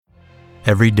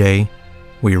Every day,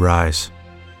 we rise,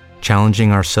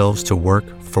 challenging ourselves to work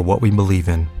for what we believe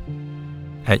in.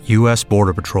 At U.S.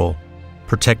 Border Patrol,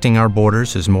 protecting our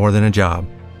borders is more than a job.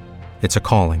 It's a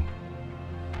calling.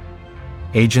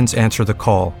 Agents answer the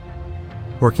call,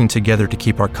 working together to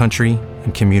keep our country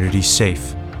and communities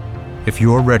safe. If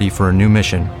you're ready for a new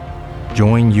mission,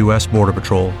 join U.S. Border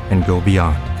Patrol and go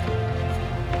beyond.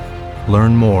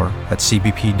 Learn more at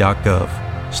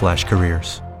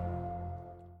cbp.gov/careers.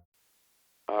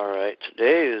 All right,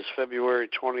 today is February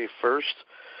 21st,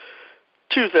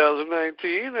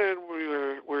 2019, and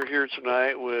we're here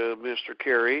tonight with Mr.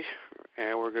 Cary,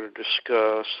 and we're going to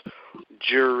discuss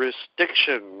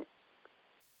jurisdiction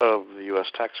of the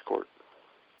U.S. Tax Court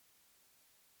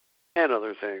and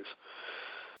other things.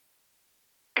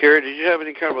 Cary, did you have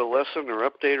any kind of a lesson or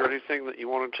update or anything that you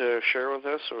wanted to share with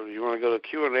us, or do you want to go to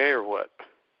Q&A or what?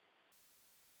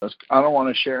 I don't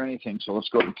want to share anything, so let's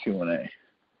go to Q&A.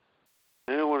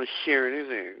 I don't want to share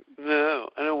anything. No,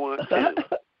 I don't want to.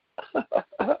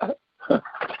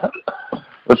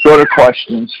 Let's go to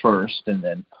questions first, and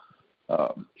then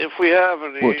if we have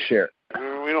any, we'll share.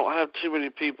 We don't have too many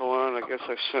people on. I guess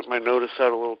I sent my notice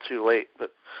out a little too late,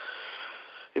 but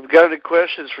if you've got any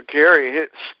questions for Cary,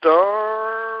 hit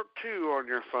 *2 on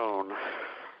your phone.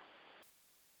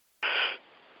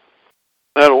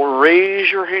 That'll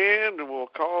raise your hand, and we'll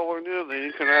call on you. Then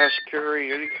you can ask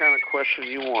Cary any kind of question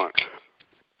you want.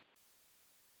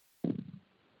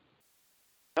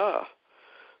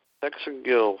 Texan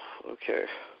Gill. Okay.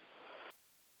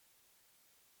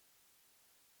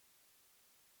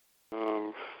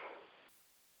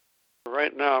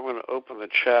 Right now, I'm going to open the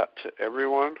chat to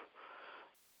everyone.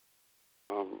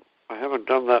 I haven't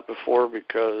done that before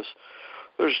because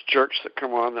there's jerks that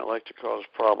come on that like to cause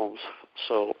problems.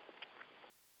 So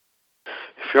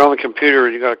if you're on the computer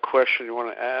and you got a question you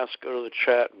want to ask, go to the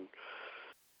chat and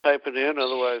type it in.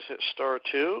 Otherwise, hit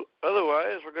 *2.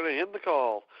 Otherwise, we're going to end the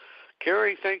call.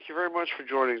 Cary, thank you very much for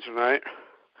joining tonight.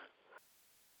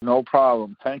 No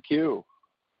problem. Thank you.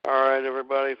 All right,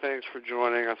 everybody, thanks for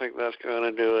joining. I think that's going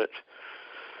to do it.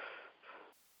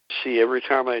 See, every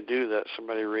time I do that,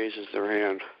 somebody raises their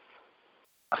hand.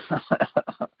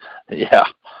 Yeah.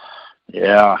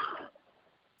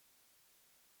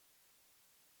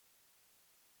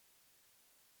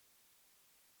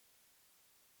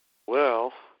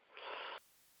 Well,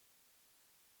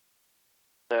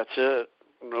 that's it.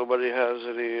 Nobody has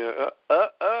any.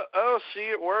 See,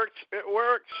 it worked. It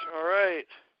worked. All right.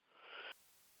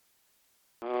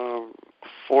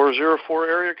 404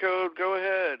 area code. Go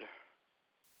ahead.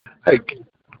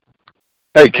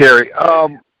 Hey, Cary.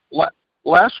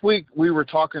 Last week we were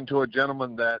talking to a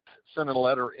gentleman that sent a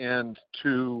letter in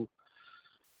to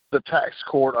the tax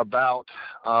court about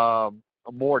a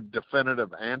more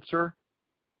definitive answer.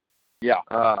 Yeah.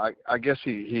 I guess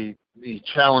he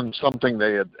challenged something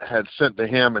they had sent to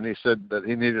him, and he said that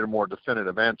he needed a more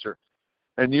definitive answer.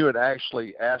 And you had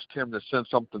actually asked him to send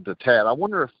something to Tad. I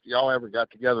wonder if y'all ever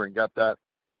got together and got that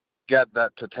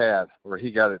to Tad, or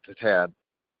he got it to Tad.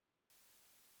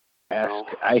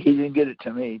 He didn't get it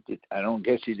to me. I don't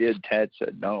guess he did. Tad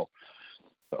said no.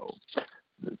 So,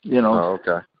 Oh,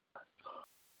 okay.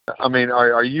 I mean,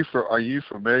 are you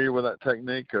familiar with that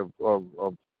technique of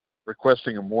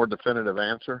requesting a more definitive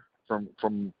answer from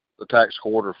the tax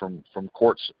court or from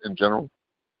courts in general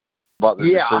about the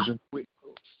decision?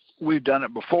 We've done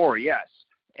it before, yes.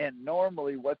 And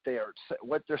normally what they're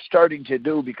starting to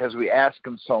do, because we ask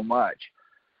them so much,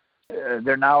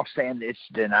 they're now saying it's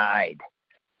denied.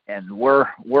 And we're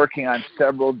working on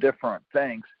several different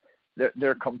things.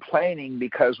 They're complaining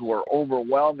because we're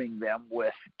overwhelming them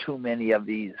with too many of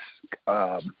these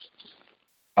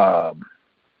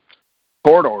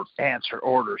court answer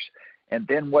orders. And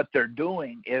then what they're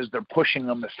doing is they're pushing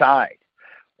them aside,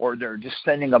 or they're just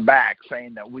sending them back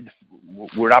saying that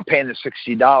we're not paying the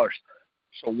 $60.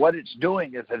 So what it's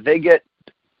doing is that they get,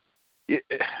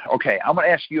 okay, I'm going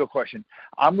to ask you a question.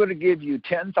 I'm going to give you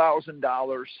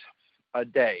 $10,000 a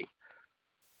day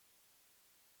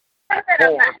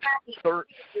for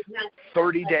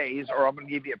 30 days, or I'm going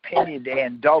to give you a penny a day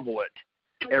and double it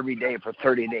every day for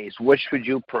 30 days. Which would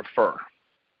you prefer?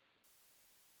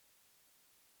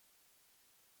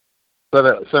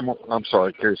 I'm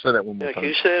sorry, Cary. Say that one more time. Can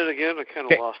you say it again? I kind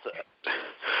of lost that.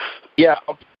 Yeah.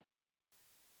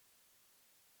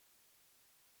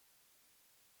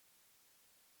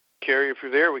 Cary, if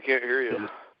you're there, we can't hear you.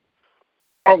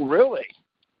 Oh, really?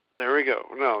 There we go.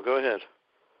 No, go ahead.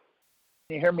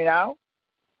 Can you hear me now?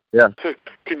 Yeah.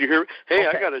 Can you hear me? Hey,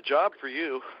 Okay. I got a job for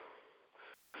you.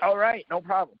 All right, no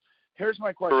problem. Here's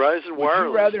my question. Verizon Wireless. Would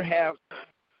you rather have...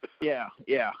 Yeah.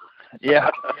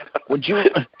 Would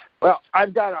Well,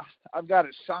 I've got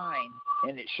a sign,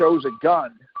 and it shows a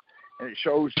gun, and it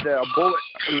shows a bullet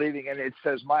leaving, and it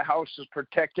says, "My house is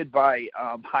protected by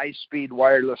high-speed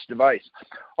wireless device."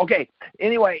 Okay.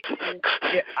 Anyway,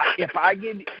 if I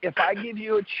give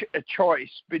you a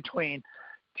choice between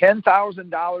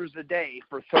 $10,000 a day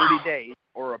for 30 days,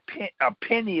 or a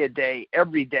penny a day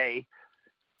every day,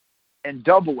 and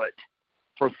double it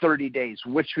for 30 days,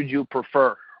 which would you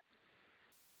prefer?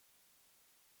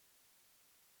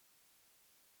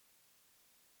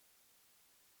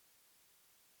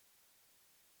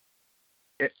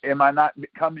 Am I not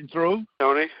coming through,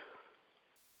 Tony?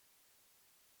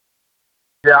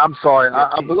 Yeah, I'm sorry.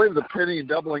 I believe the penny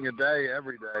doubling a day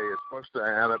every day is supposed to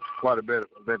add up to quite a bit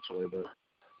eventually, but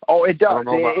it does.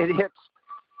 It hits.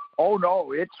 Oh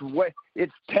no,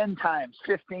 it's 10 times,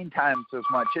 15 times as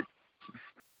much. It's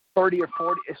 30 or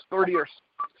 40. It's $30 or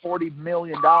 $40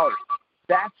 million.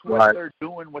 That's what they're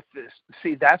doing with this.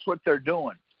 See, that's what they're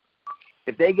doing.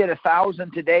 If they get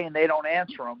 1,000 today and they don't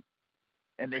answer them,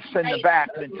 and they send them back,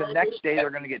 then the next day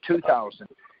they're going to get 2,000,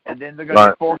 and then they're going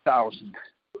to get 4,000.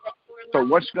 So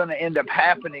what's going to end up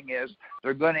happening is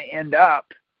they're going to end up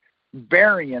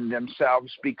burying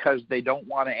themselves because they don't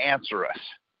want to answer us.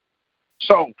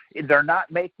 So they're not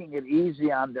making it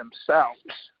easy on themselves.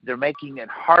 They're making it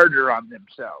harder on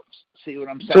themselves. See what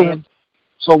I'm saying?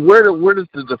 So where does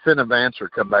the definitive answer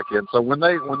come back in? So when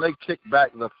they kick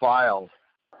back the file,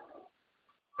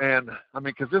 and I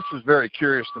mean, because this is very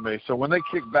curious to me. So when they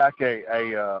kick back say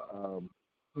you're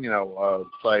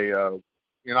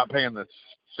not paying the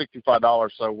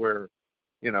 $65, so we're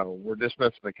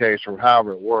dismissing the case, or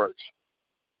however it works.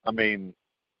 I mean,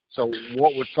 so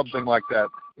what would something like that,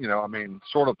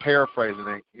 sort of paraphrasing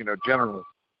it, generally,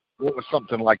 what was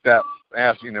something like that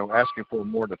asking for a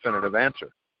more definitive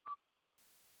answer?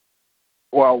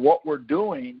 Well, what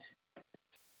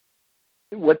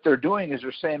they're doing is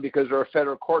they're saying because they're a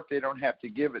federal court, they don't have to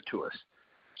give it to us.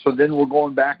 So then we're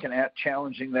going back and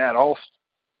challenging that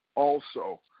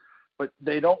also. But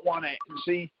they don't want to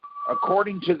see.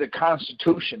 According to the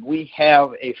Constitution, we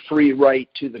have a free right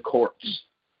to the courts.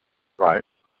 Right.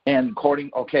 And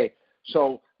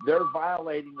so they're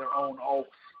violating their own oath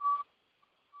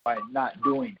by not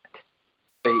doing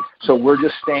it. So we're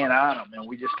just staying on them, and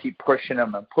we just keep pushing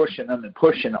them and pushing them and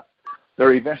pushing them.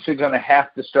 They're eventually going to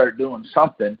have to start doing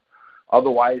something.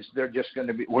 Otherwise, we're going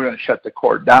to shut the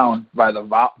court down by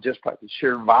the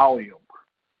sheer volume.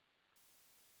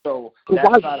 So that's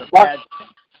not a bad thing.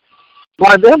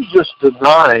 By them just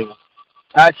denying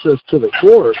access to the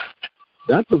court,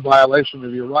 that's a violation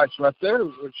of your rights right there,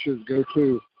 which should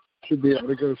be able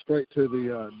to go straight to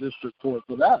the district court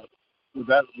for that. Would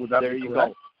that there be you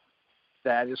correct? Go.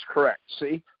 That is correct.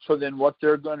 See? So then what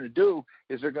they're going to do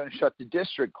is they're going to shut the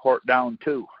district court down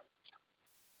too.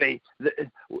 They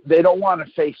don't want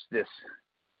to face this.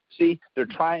 See? They're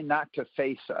trying not to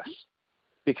face us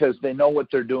because they know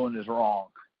what they're doing is wrong.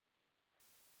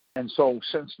 And so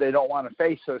since they don't want to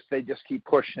face us, they just keep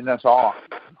pushing us off.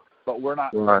 But we're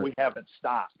not. Right. We haven't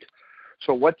stopped.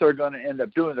 So what they're going to end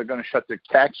up doing, they're going to shut the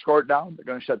tax court down. They're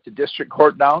going to shut the district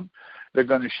court down. They're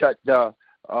going to shut the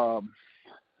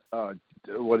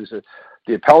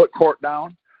the appellate court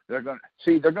down. They're going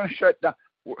to shut down.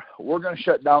 We're going to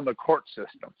shut down the court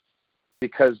system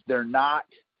because they're not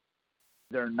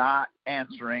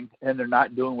answering, and they're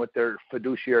not doing what their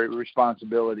fiduciary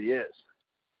responsibility is.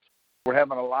 We're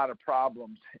having a lot of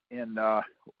problems in the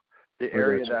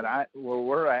area where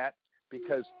we're at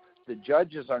because the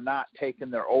judges are not taking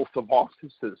their oath of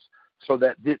offices so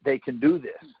that they can do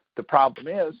this. The problem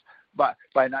is,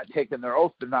 by not taking their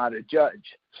oath, they're not a judge,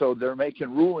 so they're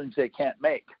making rulings they can't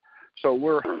make. So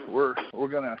we're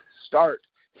going to start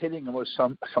hitting them with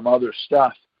some other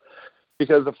stuff,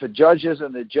 because if a judge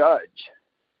isn't a judge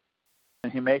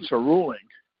and he makes a ruling,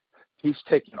 he's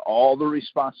taking all the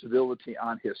responsibility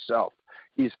on himself.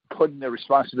 He's putting the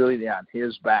responsibility on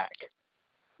his back.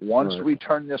 Once we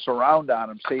turn this around on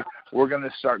him, we're going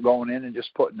to start going in and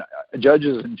just putting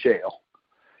judges in jail.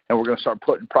 And we're going to start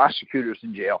putting prosecutors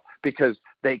in jail because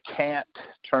they can't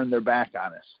turn their back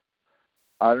on us.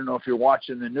 I don't know if you're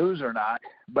watching the news or not,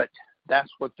 but that's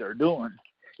what they're doing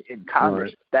in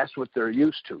Congress. Right. That's what they're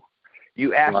used to.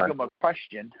 You ask them a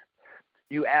question,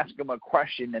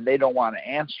 and they don't want to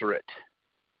answer it.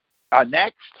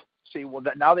 Next. See, well,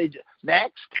 now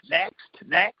next.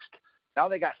 Now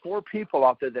they got 4 people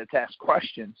out there that ask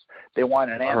questions. They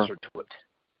want an answer to it.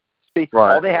 See,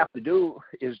 all they have to do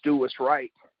is do what's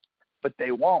right, but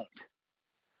they won't.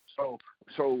 So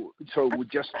we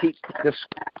just keep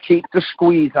the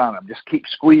squeeze on them. Just keep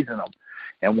squeezing them.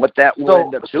 And what that will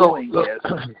end up doing is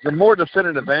the more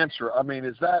definitive answer. I mean,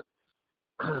 is that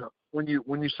when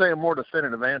you say a more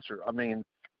definitive answer, I mean,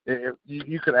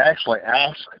 you could actually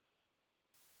ask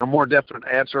a more definite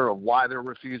answer of why they're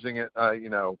refusing it.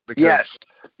 Because yes,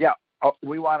 yeah.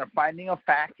 We want a finding of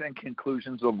facts and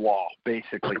conclusions of law,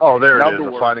 basically. Oh, there it is.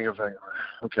 A finding of facts.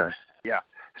 Okay. Yeah.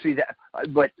 See that,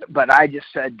 but I just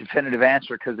said definitive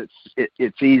answer because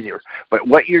it's easier. But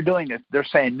what you're doing is they're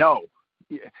saying no,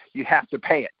 you have to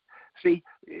pay it. See,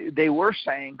 they were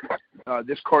saying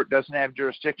this court doesn't have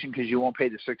jurisdiction because you won't pay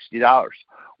the $60.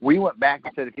 We went back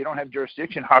and said, if you don't have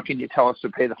jurisdiction, how can you tell us to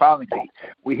pay the filing fee?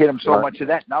 We hit them so much of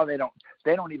that. Now they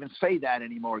don't even say that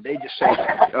anymore. They just say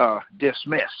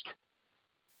dismissed.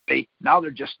 Now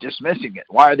they're just dismissing it.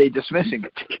 Why are they dismissing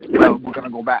it? Well, we're going to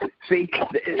go back. See,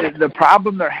 the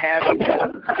problem they're having is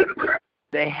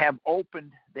they have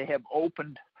opened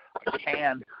a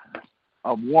can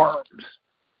of worms.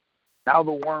 Now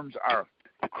the worms are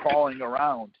crawling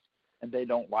around, and they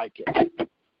don't like it.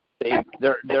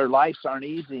 Their lives aren't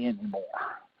easy anymore.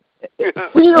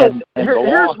 And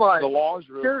the law is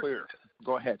real clear.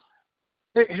 Go ahead.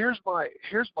 Here's my.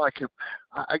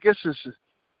 I guess this is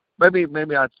maybe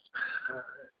I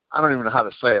don't even know how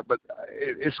to say it, but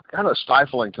it's kind of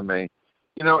stifling to me.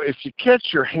 If you catch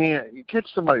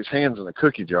somebody's hands in a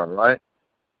cookie jar, right?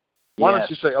 Why don't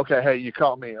you say, okay, hey, you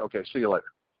caught me. Okay, see you later.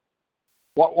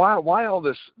 Why all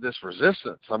this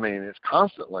resistance? I mean, it's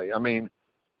constantly. I mean,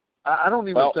 I don't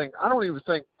even think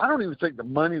the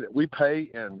money that we pay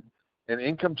in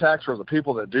income tax for the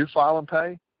people that do file and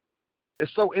pay is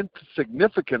so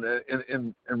insignificant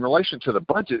in relation to the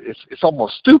budget. It's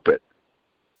almost stupid.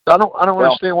 I don't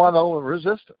understand why the whole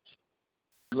resistance.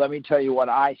 Let me tell you what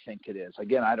I think it is.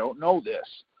 Again, I don't know this,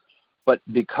 but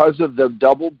because of the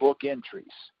double book entries,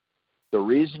 the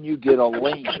reason you get a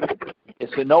lien,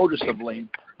 it's a notice of lien,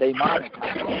 they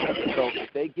monetize. So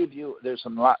if they give you,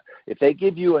 if they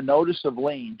give you a notice of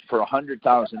lien for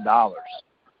 $100,000,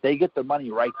 they get the money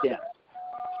right then.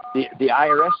 The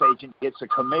IRS agent gets a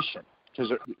commission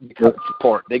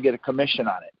for it. They get a commission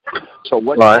on it. So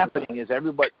what's happening is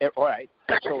everybody, all right,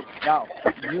 so now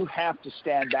you have to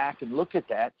stand back and look at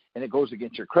that, and it goes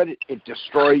against your credit. It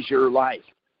destroys your life.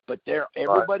 But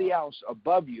everybody else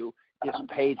above you is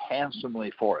paid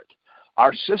handsomely for it.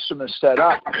 Our system is set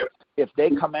up, if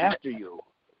they come after you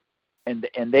and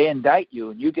they indict you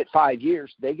and you get 5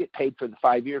 years, they get paid for the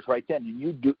 5 years right then. And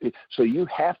you do, so you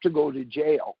have to go to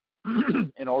jail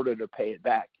in order to pay it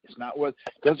back. It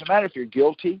doesn't matter if you're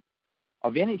guilty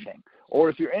of anything or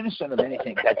if you're innocent of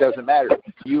anything. That doesn't matter.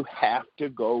 You have to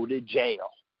go to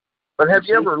jail. But have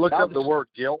you ever looked up the word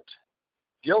guilt?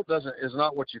 Guilt is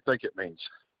not what you think it means.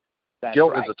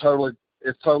 Guilt is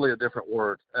it's totally a different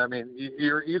word. I mean,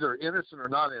 you're either innocent or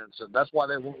not innocent. That's why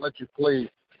they won't let you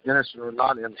plead innocent or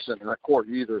not innocent in a court.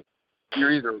 You're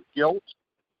either guilt,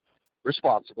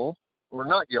 responsible, or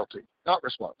not guilty, not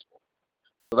responsible.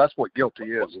 So that's what guilty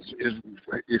is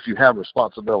if you have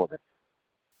responsibility.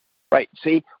 Right.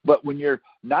 See, but when you're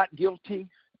not guilty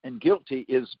and guilty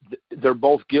they're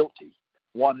both guilty.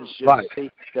 One is just right. See,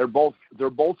 they're both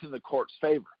in the court's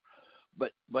favor.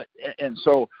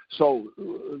 So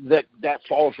that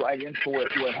falls right into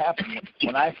what happened.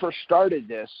 When I first started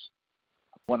this,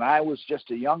 when I was just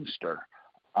a youngster,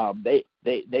 they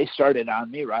started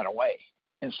on me right away.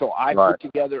 And so I put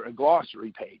together a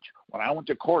glossary page. When I went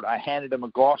to court, I handed them a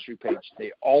glossary page.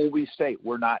 They always say,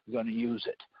 we're not going to use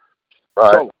it.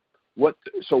 Right.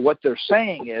 So what they're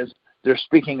saying is they're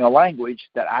speaking a language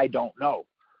that I don't know.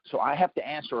 So I have to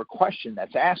answer a question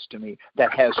that's asked to me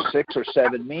that has 6 or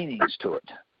 7 meanings to it.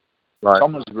 Right.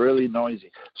 Someone's really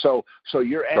noisy. So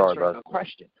you're answering a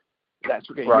question. That's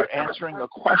okay. Right. You're answering a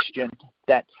question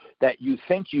that you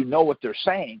think you know what they're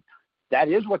saying. That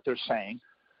is what they're saying.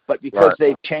 But because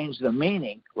they've changed the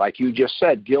meaning, like you just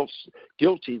said,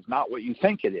 guilty is not what you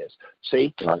think it is.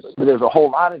 See? Right. There's a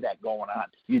whole lot of that going on.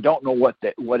 You don't know what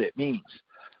it means.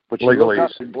 But you look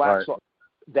up in Black's Law.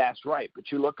 That's right.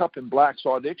 But you look up in Black's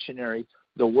Law Dictionary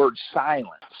the word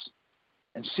silence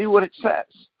and see what it says.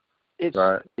 It's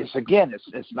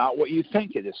not what you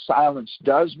think it is. Silence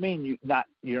does mean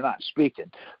you're not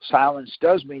speaking. Silence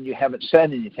does mean you haven't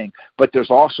said anything. But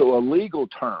there's also a legal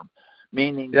term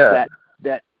meaning that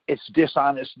it's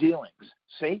dishonest dealings.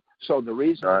 See? So the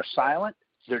reason they're silent,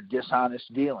 they're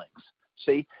dishonest dealings.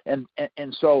 See? And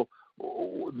so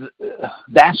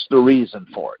that's the reason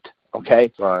for it.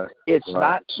 Okay? Right. It's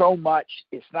not so much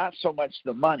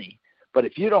the money, but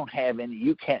if you don't have any,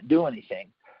 you can't do anything.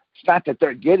 It's not that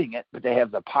they're getting it, but they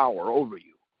have the power over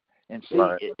you. And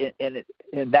see,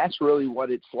 and that's really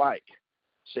what it's like.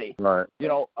 See, a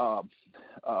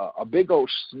big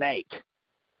old snake.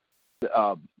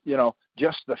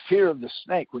 Just the fear of the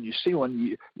snake. When you see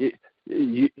one,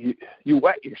 you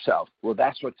wet yourself. Well,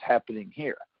 that's what's happening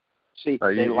here. See,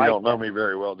 you don't know me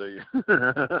very well, do you?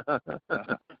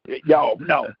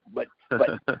 No, but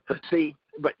see,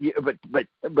 but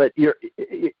you're.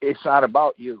 It's not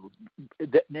about you.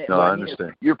 No, I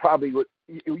understand. You're probably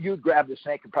you grab the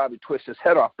snake and probably twist his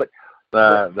head off, but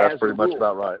that's pretty much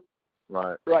about right.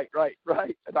 Right.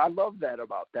 And I love that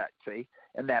about that. See,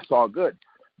 and that's all good.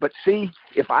 But see,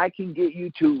 if I can get you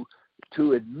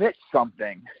to admit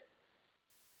something.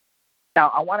 Now,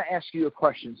 I want to ask you a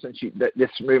question since this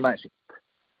reminds me.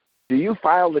 Do you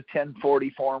file the 1040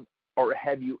 form, or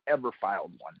have you ever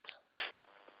filed one?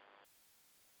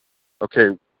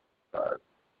 Okay,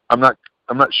 I'm not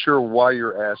sure why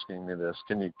you're asking me this.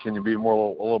 Can you be a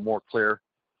little more clear?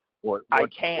 What I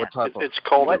can. What type of? It's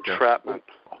called entrapment.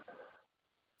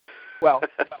 Well,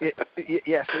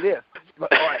 yes, it is.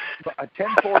 But, all right, a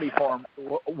 1040 form.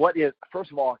 What is?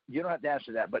 First of all, you don't have to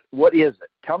answer that. But what is it?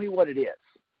 Tell me what it is.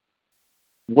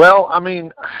 Well, I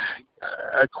mean,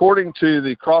 according to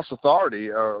the Cross Authority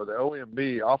or the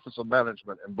OMB Office of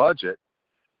Management and Budget,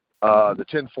 the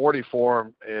 1040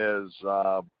 form is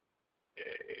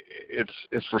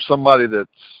it's for somebody that's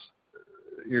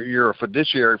you're a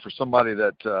fiduciary for somebody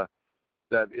that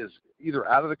is either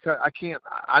out of the country.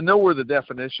 I know where the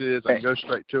definition is. I can go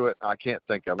straight to it. I can't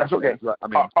think of it. That's okay. I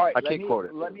mean, all right, I can't quote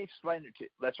it. Let me explain it to you.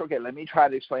 That's okay. Let me try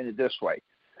to explain it this way.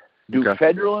 Do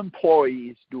federal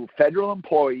employees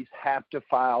have to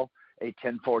file a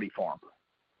 1040 form?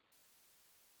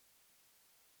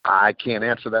 I can't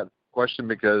answer that question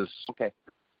because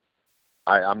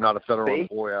I'm not a federal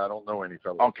employee. I don't know any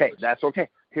federal employees. That's okay.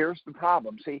 Here's the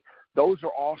problem. See, those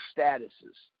are all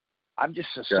statuses. I'm just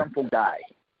a simple guy.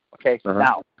 Okay.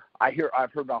 Now I've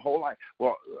heard my whole life.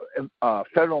 Well,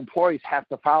 federal employees have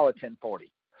to file a 1040.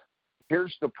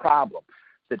 Here's the problem.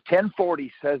 The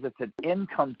 1040 says it's an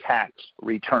income tax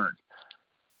return.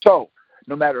 So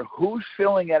no matter who's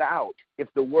filling it out,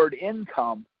 if the word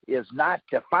income is not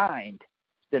defined,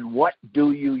 then what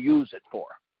do you use it for?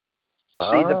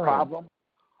 See the problem?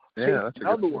 Yeah. In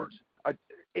other words,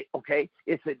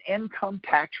 it's an income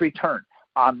tax return.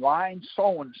 On line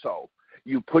so-and-so,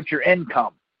 you put your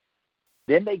income.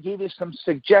 Then they give you some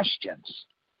suggestions.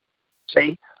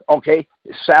 See,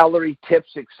 salary,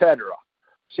 tips, etc.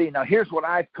 See, now here's what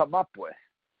I've come up with.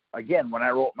 Again, when I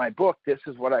wrote my book, this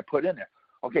is what I put in there.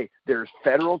 Okay, there's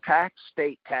federal tax,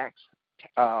 state tax,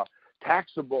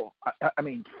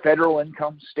 federal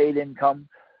income, state income.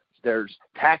 There's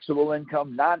taxable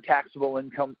income, non-taxable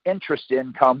income, interest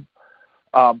income.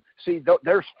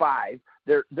 There's 5.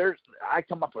 I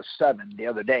come up with 7 the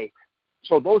other day.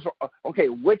 So those are,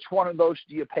 which one of those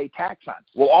do you pay tax on?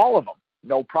 Well, all of them,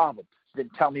 no problem. Then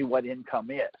tell me what income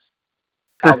is.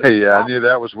 Yeah, I knew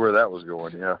that was where that was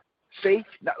going. Yeah. See,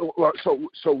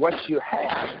 so what you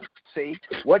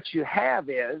have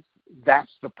is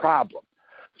that's the problem.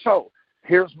 So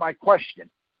here's my question.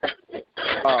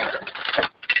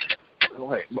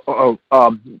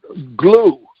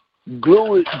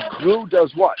 Glue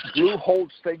does what? Glue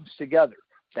holds things together.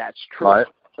 That's true. Right.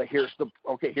 But here's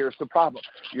the problem.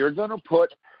 You're going to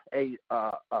put a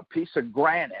piece of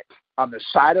granite on the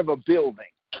side of a building,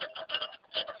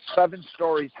 7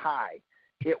 stories high.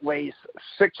 It weighs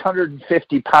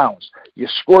 650 pounds. You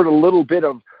squirt a little bit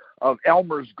of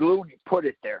Elmer's glue and you put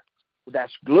it there.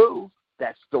 That's glue.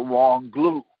 That's the wrong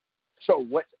glue. So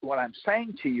what I'm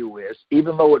saying to you is,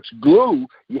 even though it's glue,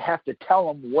 you have to tell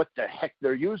them what the heck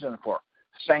they're using it for.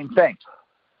 Same thing.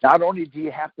 Not only do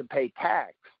you have to pay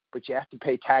tax, but you have to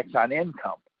pay tax on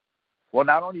income. Well,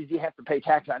 not only do you have to pay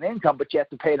tax on income, but you have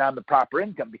to pay it on the proper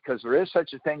income because there is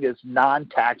such a thing as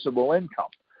non-taxable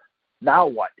income. Now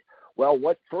what? Well,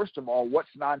 first of all, what's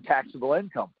non-taxable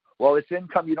income? Well, it's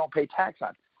income you don't pay tax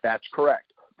on. That's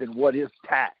correct. Then what is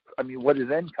tax? What is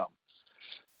income?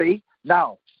 See?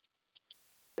 Now,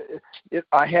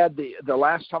 I had the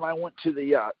last time I went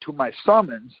to my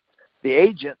summons,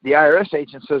 the IRS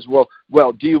agent says, well,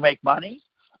 do you make money?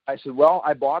 I said, well,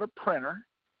 I bought a printer.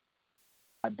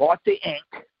 I bought the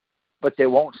ink, but they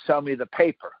won't sell me the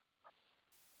paper.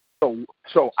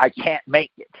 So I can't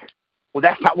make it. Well,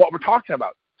 that's not what we're talking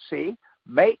about. See,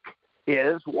 make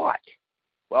is what?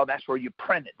 Well, that's where you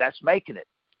print it. That's making it.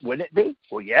 Wouldn't it be?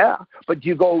 Well, yeah. But do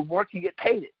you go work and get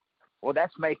paid it? Well,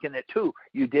 that's making it too.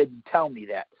 You didn't tell me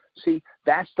that. See,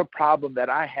 that's the problem that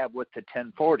I have with the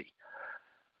 1040.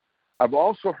 I've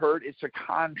also heard it's a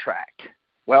contract.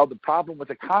 Well, the problem with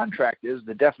the contract is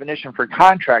the definition for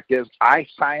contract is I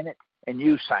sign it and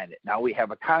you sign it. Now we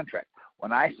have a contract.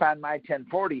 When I sign my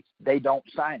 1040, they don't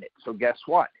sign it. So guess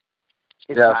what?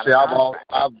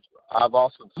 I've I've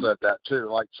also said that too.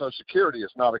 Like Social Security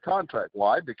is not a contract.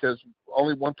 Why? Because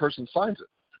only one person signs it.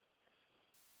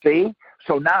 See?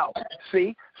 So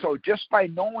just by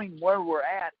knowing where we're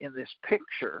at in this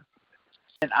picture,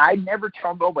 and I never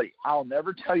tell nobody, I'll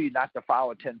never tell you not to file a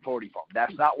 1040 form.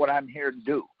 That's not what I'm here to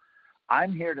do.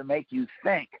 I'm here to make you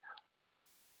think,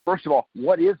 first of all,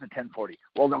 what is a 1040?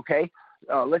 Well, okay,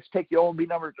 let's take the OMB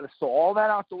number. Let's throw all that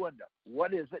out the window.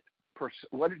 What is it?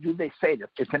 What do they say?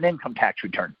 It's an income tax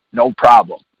return. No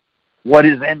problem. What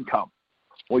is income?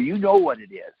 Well, you know what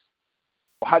it is.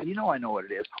 Well, how do you know I know what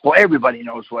it is? Well, everybody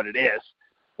knows what it is.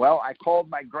 Well, I called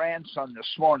my grandson this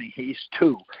morning. He's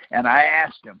 2. And I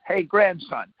asked him, hey,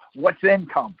 grandson, what's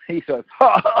income? He says,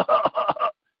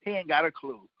 he ain't got a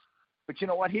clue. But you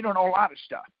know what? He don't know a lot of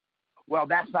stuff. Well,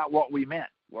 that's not what we meant.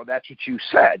 Well, that's what you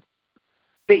said.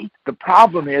 See, the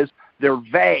problem is they're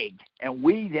vague, and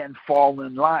we then fall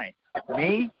in line.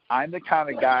 Me, I'm the kind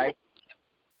of guy.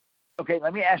 Okay,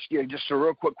 let me ask you just a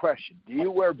real quick question. Do you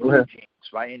wear blue jeans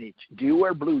by any? Do you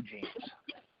wear blue jeans?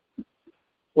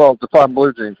 Well, define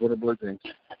blue jeans. What are blue jeans?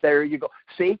 There you go.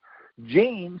 See,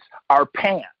 jeans are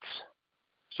pants.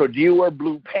 So do you wear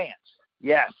blue pants?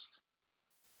 Yes.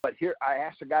 But here, I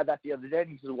asked a guy that the other day, and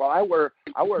he says, well, I wear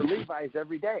Levi's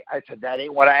every day. I said, that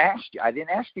ain't what I asked you. I didn't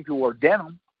ask you if you wore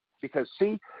denim, because,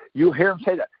 see, you hear him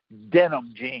say that,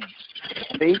 denim jeans.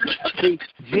 See,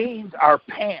 jeans are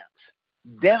pants.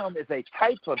 Denim is a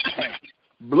type of pants.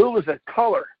 Blue is a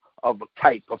color of a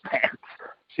type of pants.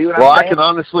 See what I'm saying? Well,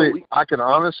 I can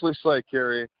honestly say,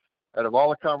 Cary, out of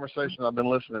all the conversations I've been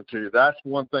listening to, that's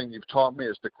one thing you've taught me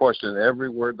is to question every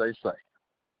word they say.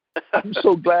 I'm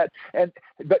so glad.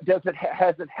 But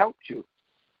has it helped you?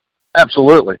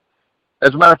 Absolutely.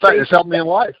 As a matter of fact, it's helped me in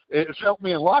life. It's helped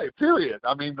me in life, period.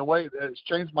 I mean, the way it's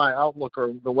changed my outlook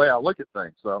or the way I look at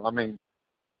things. So, I mean,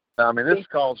 these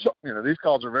calls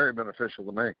are very beneficial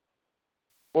to me.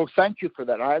 Well, thank you for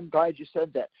that. I'm glad you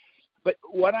said that. But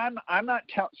what I'm not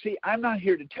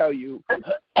here to tell you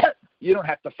you don't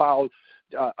have to file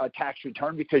a tax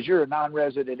return because you're a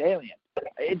non-resident alien.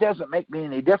 It doesn't make me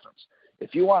any difference.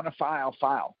 If you want to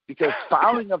file, because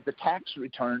filing of the tax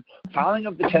return, filing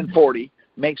of the 1040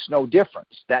 makes no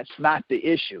difference. That's not the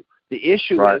issue. The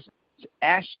issue is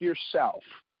ask yourself,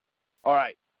 all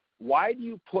right, why do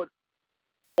you put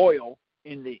oil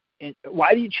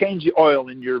why do you change the oil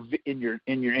in your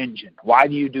engine? Why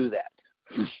do you do that?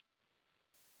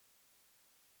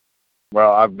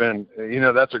 Well,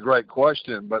 that's a great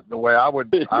question, but the way I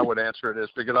would answer it is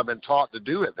because I've been taught to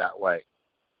do it that way.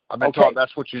 I've been taught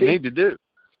that's what you need to do.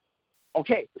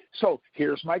 Okay, so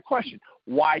here's my question.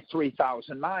 Why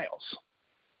 3,000 miles?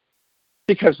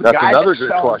 Because the guy that's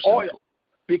selling oil.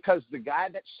 Because the guy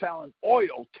that's selling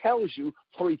oil tells you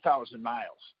 3,000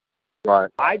 miles. Right.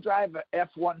 I drive a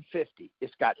F-150.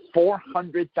 It's got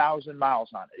 400,000 miles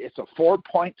on it. It's a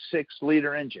 4.6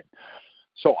 liter engine.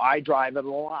 So I drive it a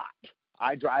lot.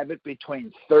 I drive it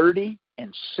between 30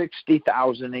 and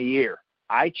 60,000 a year.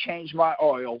 I change my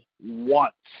oil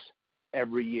once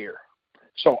every year.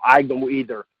 So I go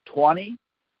either 20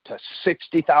 to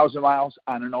 60,000 miles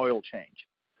on an oil change.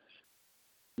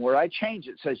 Where I change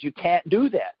it says you can't do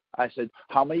that. I said,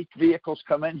 how many vehicles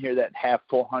come in here that have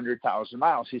 400,000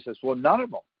 miles? He says, well, none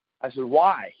of them. I said,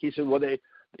 why? He said, well, it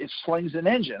slings an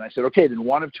engine. I said, okay, then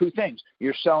one of two things.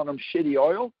 You're selling them shitty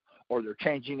oil or they're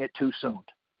changing it too soon.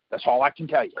 That's all I can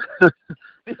tell you.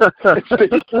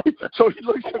 So he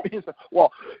looks at me and said,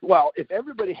 well, if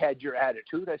everybody had your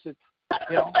attitude, I said,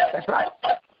 that's right.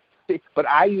 But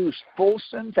I use full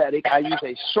synthetic. I use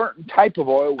a certain type of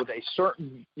oil with a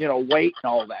certain, weight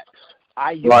and all that.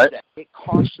 I use that. It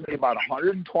costs me about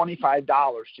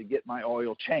 $125 to get my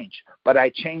oil changed, but I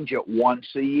change it once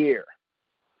a year.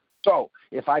 So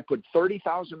if I put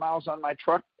 30,000 miles on my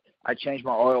truck, I change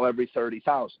my oil every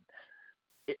 30,000.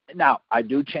 Now I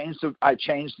change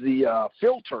the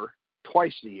filter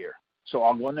twice a year. So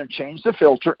I'll go in there and change the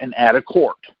filter and add a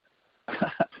quart.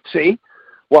 See?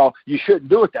 Well, you shouldn't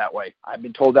do it that way. I've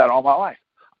been told that all my life.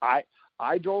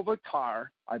 I drove a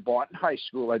car I bought in high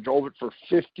school. I drove it for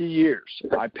 50 years.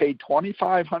 I paid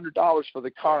 $2,500 for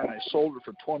the car, and I sold it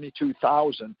for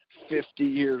 $22,000 50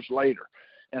 years later.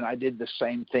 And I did the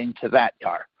same thing to that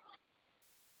car.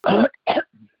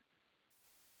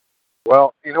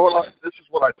 Well, you know what? This is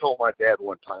what I told my dad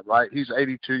one time, right? He's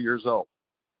 82 years old.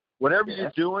 Whatever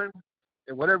you're doing,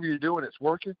 and whatever you're doing, it's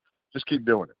working, just keep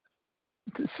doing it.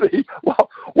 See, well,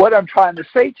 what I'm trying to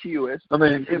say to you is, I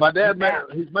mean, my dad,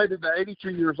 he's made it to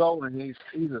 82 years old, and he's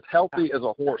as healthy as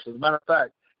a horse. As a matter of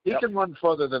fact, he can run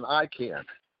further than I can,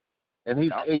 and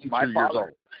he's 82 years old.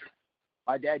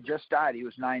 My dad just died. He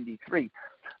was 93.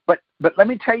 But let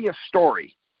me tell you a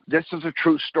story. this is a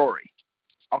true story.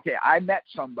 Okay, I met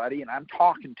somebody and I'm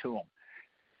talking to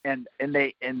them, and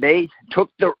they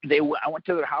took I went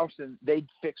to their house and they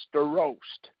fixed the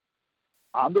roast.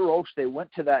 On the roast, they went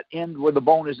to that end where the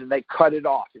bone is and they cut it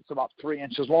off. It's about 3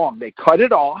 inches long. They cut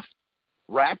it off,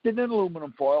 wrapped it in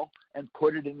aluminum foil, and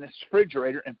put it in this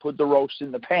refrigerator and put the roast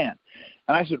in the pan.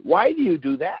 And I said, why do you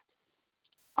do that?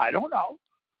 I don't know.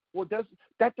 Well,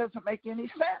 that doesn't make any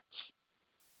sense.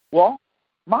 Well,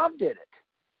 Mom did it.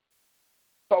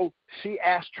 So she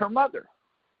asked her mother,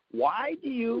 why do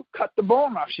you cut the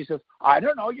bone off? She says, I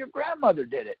don't know, your grandmother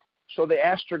did it. So they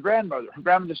asked her grandmother. Her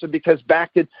grandmother said because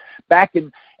back in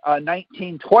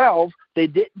 1912, they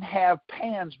didn't have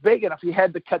pans big enough. You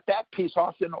had to cut that piece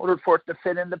off in order for it to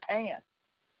fit in the pan.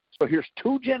 So here's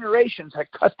 2 generations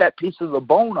that cut that piece of the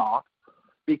bone off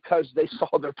because they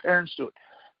saw their parents do it.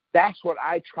 That's what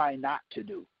I try not to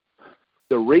do.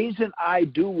 The reason I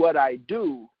do what I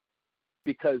do,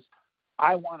 because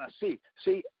I want to see.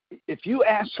 See, if you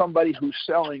ask somebody who's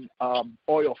selling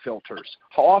oil filters,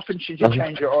 how often should you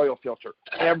change your oil filter?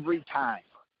 Every time.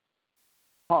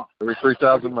 Huh. Every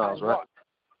 3,000 miles, right?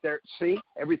 See,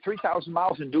 every 3,000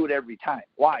 miles and do it every time.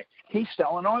 Why? He's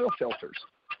selling oil filters.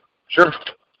 Sure.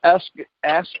 Ask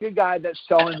a guy that's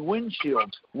selling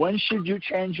windshields. When should you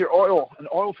change your an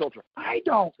oil filter? I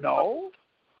don't know.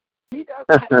 He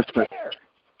doesn't care.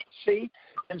 See?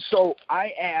 And so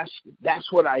I ask,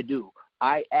 that's what I do.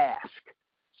 I ask.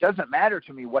 It doesn't matter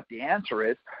to me what the answer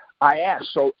is. I ask.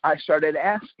 So I started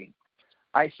asking.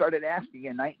 In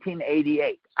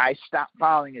 1988. I stopped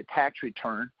filing a tax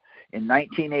return. In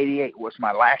 1988 was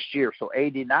my last year. So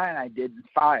 89 I didn't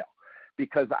file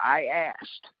because I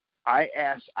asked, I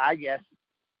guess,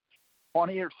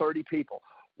 20 or 30 people,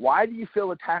 why do you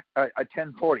fill a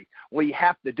 1040? Well, you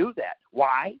have to do that.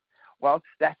 Why? Well,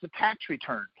 that's a tax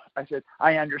return. I said,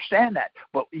 I understand that,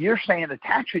 but you're saying a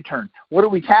tax return. What are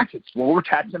we taxing? Well, we're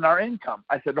taxing our income.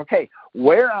 I said, okay,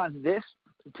 where on this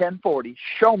 1040,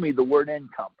 show me the word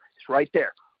income. It's right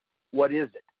there. What is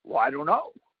it? Well, I don't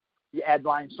know. You add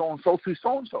line so-and-so through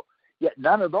so-and-so. Yet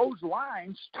none of those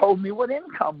lines told me what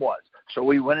income was. So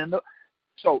we went in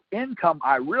so income,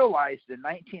 I realized in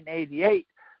 1988,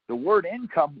 the word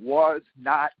income was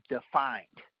not defined.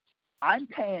 I'm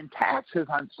paying taxes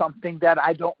on something that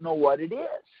I don't know what it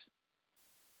is.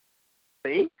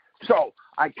 See? So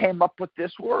I came up with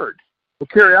this word. Well,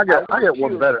 Cary, I got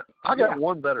one better. I got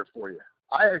one better for you.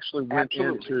 I actually went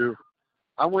to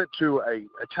a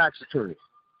tax attorney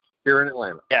here in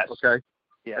Atlanta. Yes. Okay.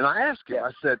 Yes. And I asked him.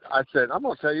 Yes. I said, I'm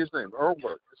going to tell you his name, Earl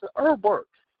Burke. I said, Earl Burke.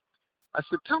 I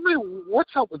said, tell me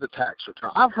what's up with the tax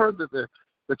return. I've heard that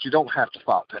you don't have to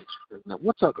file tax return. Now,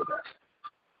 what's up with that?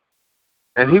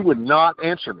 And he would not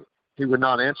answer me.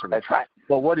 That's right.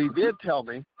 But what he did tell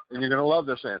me, and you're going to love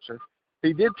this answer,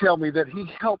 he did tell me that he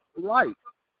helped write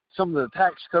some of the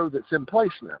tax code that's in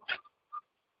place now.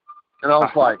 And I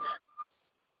was like,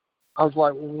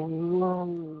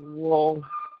 well,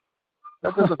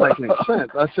 that doesn't make any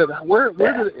sense. I said, where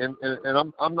did it,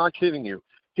 and I'm not kidding you.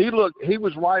 He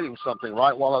was writing something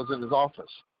right while I was in his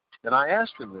office. And I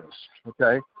asked him this,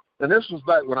 okay? And this was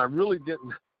back when I really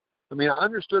didn't, I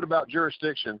understood about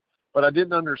jurisdiction, but I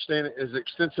didn't understand it as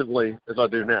extensively as I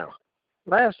do now.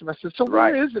 And I asked him, I said, so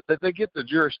why is it that they get the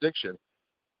jurisdiction?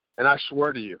 And I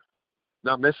swear to you,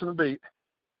 not missing a beat,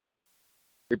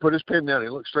 he put his pen down, he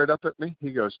looked straight up at me,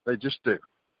 he goes, they just do.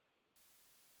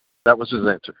 That was his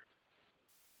answer.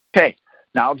 Okay,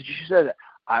 now that you said that,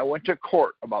 I went to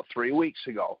court about 3 weeks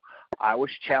ago. I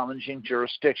was challenging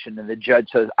jurisdiction, and the judge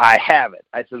says, I have it.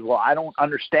 I said, well, I don't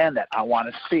understand that. I want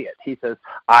to see it. He says,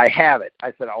 I have it.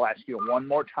 I said, I'll ask you one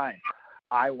more time.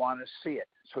 I want to see it.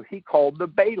 So he called the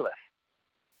bailiff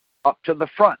up to the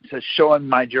front to show him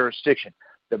my jurisdiction.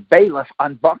 The bailiff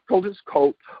unbuckled his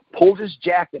coat, pulled his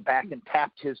jacket back, and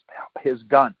tapped his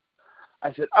gun.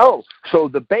 I said, oh, so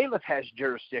the bailiff has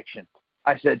jurisdiction.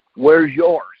 I said, where's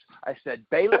yours? I said,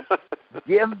 bailiff,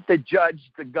 give the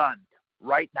judge the gun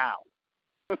right now.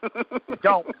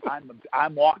 Don't.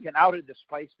 I'm walking out of this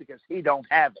place because he don't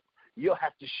have it. You'll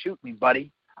have to shoot me,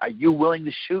 buddy. Are you willing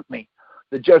to shoot me?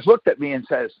 The judge looked at me and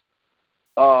says,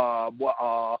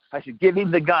 I said, give him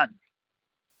the gun.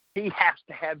 He has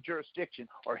to have jurisdiction,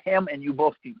 or him and you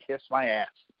both can kiss my ass.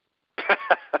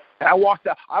 And I walked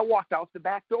out the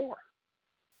back door.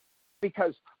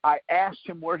 Because I asked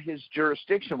him where his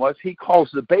jurisdiction was. He calls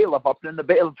the bailiff up, and the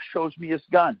bailiff shows me his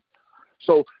gun.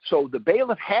 So the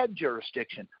bailiff had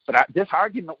jurisdiction, but this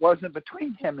argument wasn't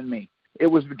between him and me. It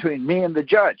was between me and the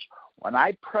judge. When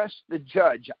I pressed the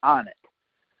judge on it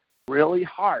really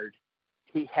hard,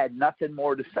 he had nothing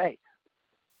more to say.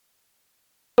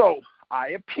 So I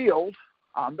appealed.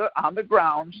 on the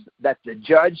grounds that the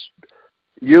judge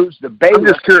used the bailiff. I'm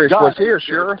just curious. Was he a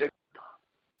sheriff?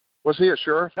 Was he a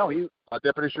sheriff? No, he a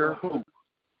deputy sheriff.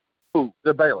 Who?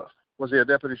 The bailiff. Was he a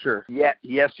deputy sheriff? Yeah.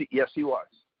 Yes, he was.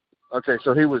 Okay,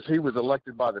 so he was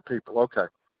elected by the people. Okay.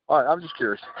 All right. I'm just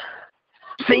curious.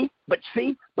 But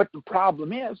the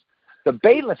problem is the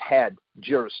bailiff had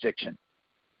jurisdiction.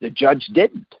 The judge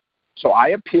didn't. So I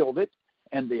appealed it,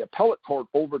 and the appellate court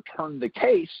overturned the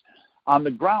case on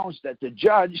the grounds that the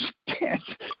judge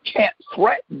can't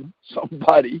threaten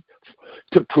somebody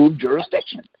to prove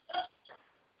jurisdiction.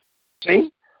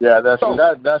 See? Yeah,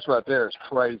 that's right there is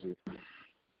crazy.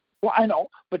 Well, I know,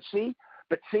 but see,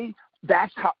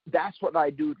 that's what I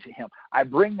do to him. I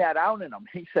bring that out in him.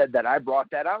 He said that I brought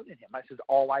that out in him. I said,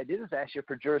 all I did is ask you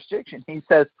for jurisdiction. He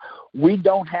says, we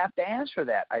don't have to answer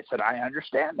that. I said, I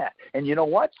understand that. And you know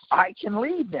what? I can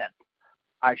leave then.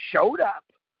 I showed up,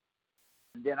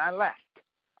 and then I left.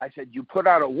 I said, you put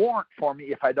out a warrant for me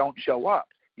if I don't show up.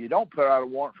 You don't put out a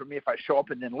warrant for me if I show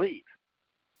up and then leave.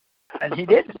 And he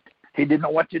didn't. He didn't know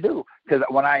what to do, because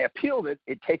when I appealed it,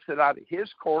 it takes it out of his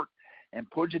court and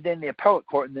puts it in the appellate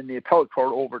court, and then the appellate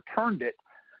court overturned it.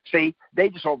 See, they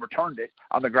just overturned it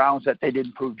on the grounds that they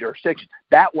didn't prove jurisdiction.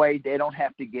 That way, they don't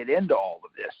have to get into all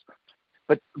of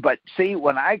this. But see,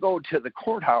 when I go to the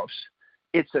courthouse,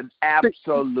 it's an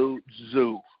absolute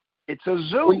zoo. It's a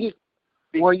zoo.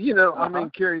 Well, I mean,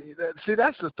 Cary, see,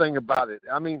 that's the thing about it.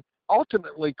 I mean,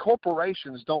 ultimately,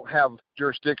 corporations don't have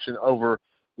jurisdiction over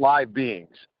live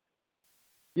beings.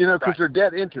 Because they're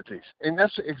dead entities, and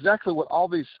that's exactly what all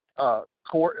these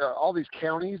all these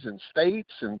counties and states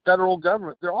and federal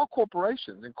government—they're all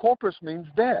corporations, and corpus means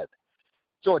dead.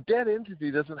 So a dead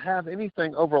entity doesn't have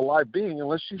anything over a live being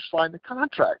unless you sign a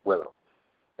contract with them.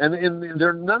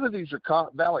 And none of these are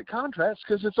valid contracts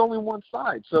because it's only one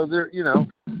side. So they're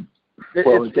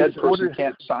well, a dead person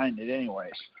can't sign it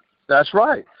anyways. That's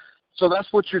right. So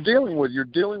that's what you're dealing with. You're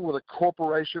dealing with a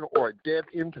corporation or a dead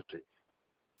entity.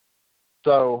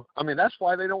 So, I mean, that's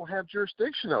why they don't have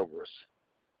jurisdiction over us,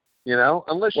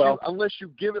 unless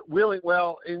you give it willing.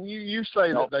 Well, and you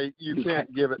say that you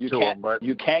can't give it to them, but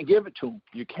you can't give it to them.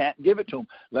 You can't give it to them.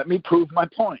 Let me prove my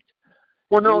point.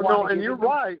 Well, no, and you're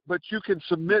right, but you can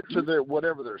submit to their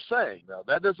whatever they're saying. Now,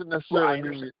 that doesn't necessarily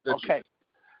mean that. Okay,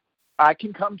 I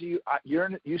can come to you.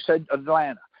 You said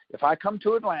Atlanta. If I come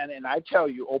to Atlanta and I tell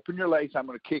you, open your legs, I'm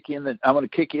going to kick you in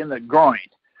the groin.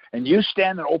 And you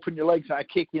stand and open your legs and I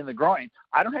kick you in the groin,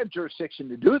 I don't have jurisdiction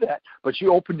to do that, but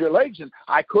you opened your legs and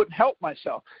I couldn't help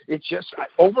myself. It just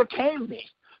overcame me.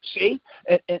 See?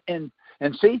 And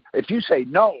see, if you say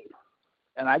no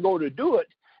and I go to do it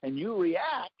and you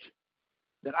react,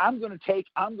 then I'm going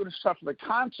to suffer the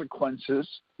consequences,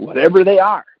 whatever they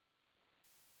are.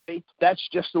 See? That's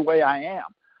just the way I am.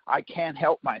 I can't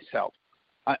help myself.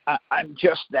 I'm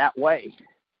just that way.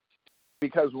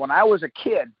 Because when I was a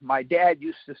kid, my dad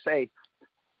used to say,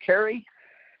 Cary,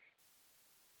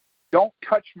 don't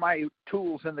touch my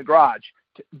tools in the garage.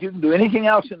 You can do anything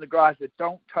else in the garage, but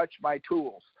don't touch my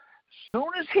tools. As soon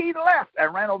as he left, I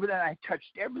ran over there and I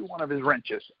touched every one of his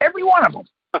wrenches. Every one of them.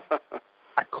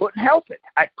 I couldn't help it.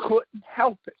 I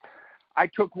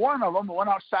took one of them and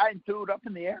went outside and threw it up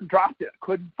in the air and dropped it. I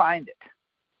couldn't find it.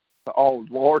 Oh,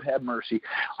 Lord have mercy.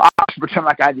 I pretend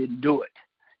like I didn't do it.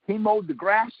 He mowed the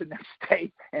grass the next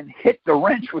day and hit the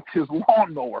wrench with his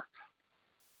lawnmower.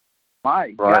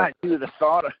 My God, you'd have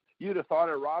thought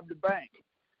I robbed a bank.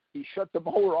 He shut the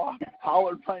mower off,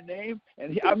 hollered my name,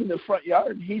 and I'm in the front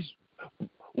yard, and he's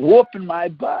whooping my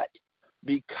butt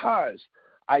because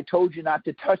I told you not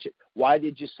to touch it. Why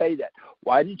did you say that?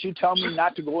 Why didn't you tell me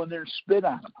not to go in there and spit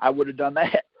on him? I would have done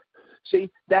that. See,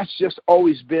 that's just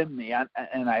always been me,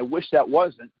 and I wish that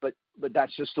wasn't, but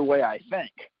that's just the way I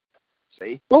think.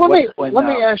 Well, let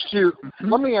me ask you. I'm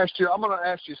going to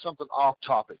ask you something off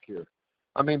topic here.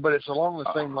 I mean, but it's along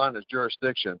the same line as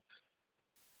jurisdiction.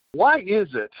 Why is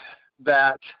it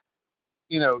that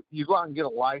you go out and get a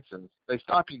license, they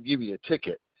stop you and give you a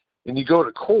ticket, and you go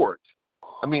to court?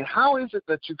 I mean, how is it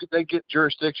that they get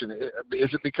jurisdiction?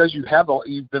 Is it because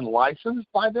you've been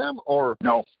licensed by them, or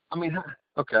no? I mean,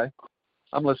 okay,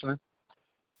 I'm listening.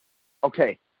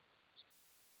 Okay.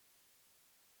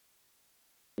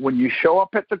 When you show up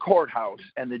at the courthouse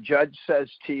and the judge says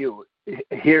to you,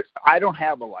 here, I don't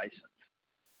have a license.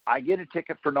 I get a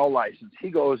ticket for no license. He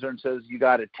goes there and says, you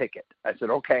got a ticket. I said,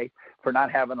 okay, for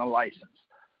not having a license.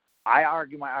 I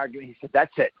argue my argument. He said,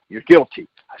 that's it. You're guilty.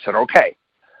 I said, okay.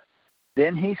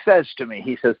 Then he says to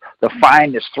me, the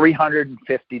fine is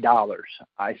 $350.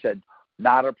 I said,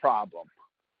 not a problem.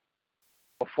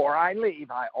 Before I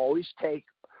leave, I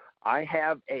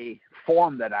have a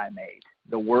form that I made.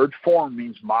 The word form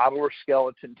means model or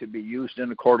skeleton to be used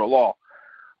in a court of law.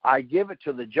 I give it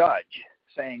to the judge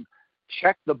saying,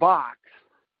 check the box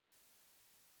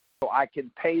so I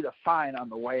can pay the fine on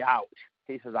the way out.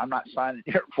 He says, I'm not signing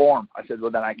your form. I said,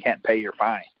 well, then I can't pay your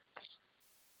fine.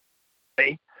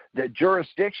 See? The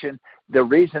jurisdiction, the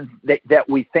reason that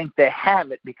we think they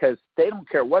have it, because they don't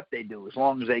care what they do as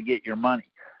long as they get your money.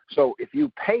 So if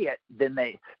you pay it, then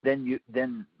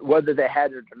whether they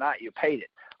had it or not, you paid it.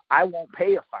 I won't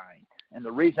pay a fine, and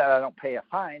the reason I don't pay a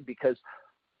fine because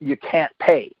you can't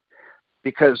pay.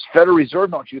 Because Federal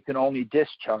Reserve notes you can only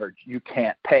discharge, you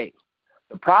can't pay.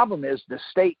 The problem is the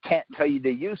state can't tell you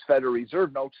to use Federal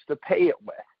Reserve notes to pay it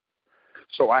with.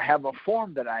 So I have a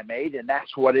form that I made, and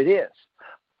that's what it is.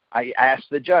 I asked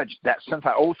the judge that since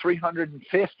I owe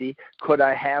 $350, can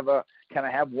I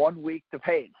have 1 week to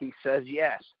pay it? He says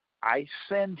yes. I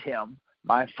send him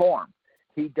my form.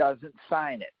 He doesn't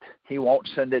sign it. He won't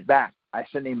send it back. I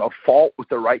send him a fault with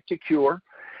the right to cure,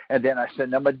 and then I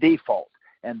send him a default.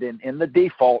 And then in the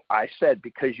default, I said,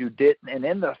 because you didn't, and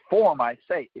in the form I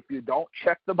say, if you don't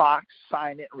check the box,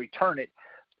 sign it, and return it,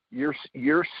 you're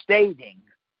stating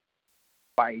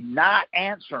by not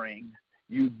answering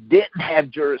you didn't have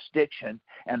jurisdiction,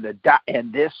 and this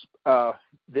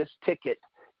ticket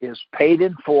is paid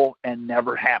in full and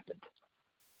never happened.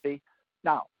 See,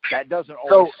 now that doesn't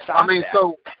always stop.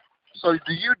 So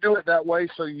do you do it that way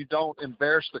so you don't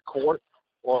embarrass the court,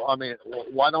 or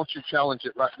why don't you challenge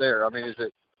it right there? Is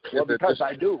it? Well, because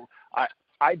I do.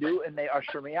 I do, and they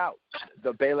usher me out.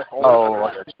 The bailiff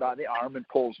holds me by the arm and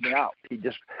pulls me out.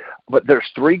 But there's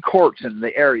 3 courts in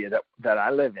the area that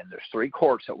I live in. There's 3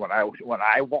 courts that when I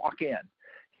walk in,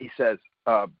 he says,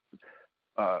 Mr.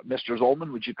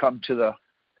 Zolman, would you come to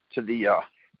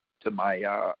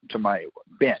my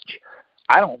bench?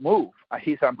 I don't move.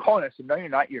 He said, I'm calling. I said, no, you're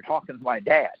not. You're talking to my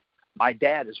dad. My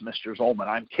dad is Mr. Zolman.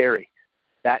 I'm Cary.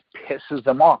 That pisses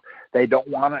them off. They do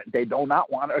not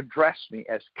want to address me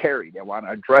as Cary. They want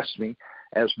to address me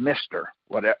as Mr.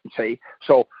 Whatever. See,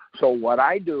 so what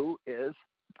I do is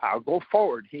I'll go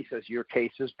forward. He says your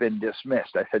case has been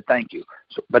dismissed. I said thank you.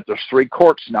 But there's 3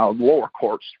 courts now, lower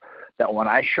courts, that when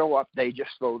I show up, they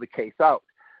just throw the case out,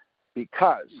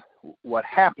 because what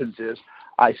happens is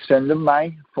I send them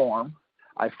my form,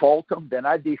 I fault them, then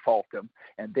I default them,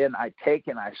 and then I take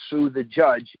and I sue the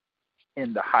judge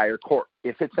in the higher court.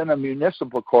 If it's in a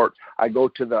municipal court, I go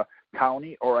to the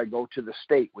county or I go to the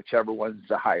state, whichever one's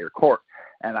the higher court,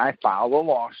 and I file a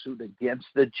lawsuit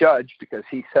against the judge because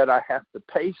he said I have to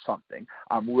pay something.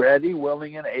 I'm ready,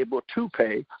 willing, and able to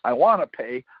pay. I want to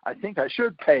pay. I think I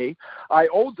should pay. I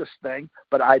owe this thing,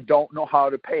 but I don't know how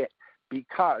to pay it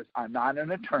because I'm not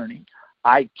an attorney.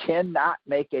 I cannot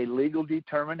make a legal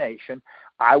determination.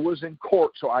 I was in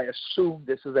court, so I assume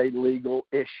this is a legal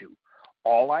issue.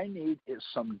 All I need is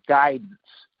some guidance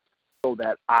so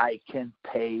that I can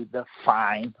pay the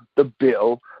fine, the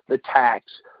bill, the tax,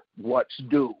 what's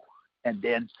due. And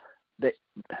then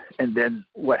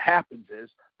what happens is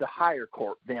the higher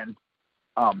court then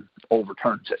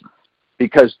overturns it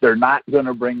because they're not going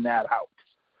to bring that out.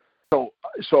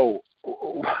 So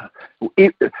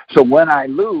when I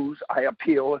lose, I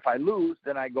appeal. If I lose,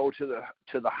 then I go to the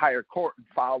higher court and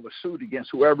file the suit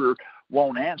against whoever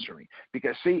won't answer me.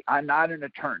 Because see, I'm not an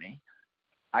attorney.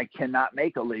 I cannot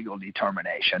make a legal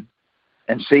determination.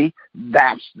 And see,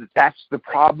 that's the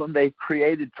problem they've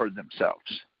created for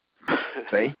themselves.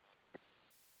 See?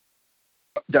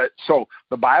 So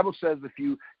the Bible says if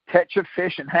you catch a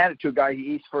fish and hand it to a guy, he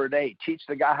eats for a day. Teach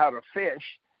the guy how to fish,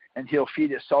 and he'll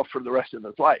feed himself for the rest of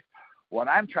his life. What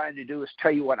I'm trying to do is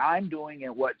tell you what I'm doing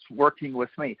and what's working with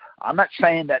me. I'm not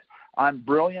saying that I'm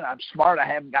brilliant, I'm smart, I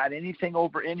haven't got anything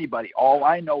over anybody. All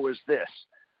I know is this.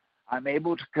 I'm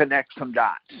able to connect some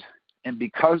dots. And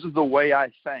because of the way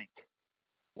I think,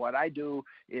 what I do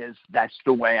is that's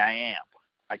the way I am.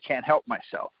 I can't help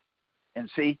myself. And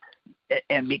see,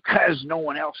 and because no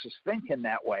one else is thinking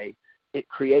that way, it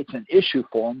creates an issue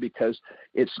for them because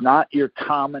it's not your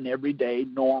common, everyday,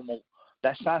 normal.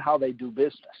 That's not how they do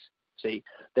business. See,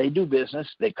 they do business.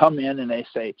 They come in and they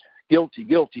say, guilty,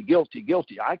 guilty, guilty,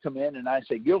 guilty. I come in and I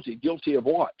say, guilty, guilty of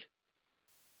what?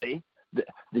 See,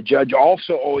 the judge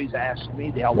also always asks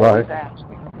me, they'll always ask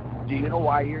me, do you know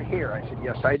why you're here? I said,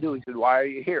 yes, I do. He said, why are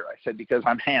you here? I said, because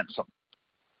I'm handsome.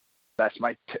 That's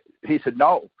he said,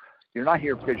 no, you're not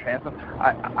here because you're handsome.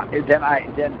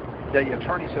 Then the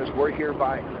attorney says, we're here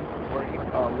by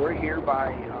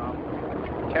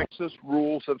Texas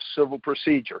rules of civil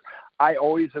procedure. I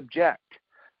always object.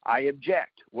 I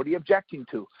object. What are you objecting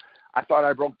to? I thought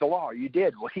I broke the law. You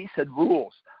did. Well, he said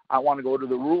rules. I want to go to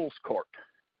the rules court.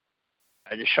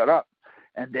 I just shut up.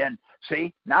 And then,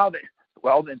 see, now that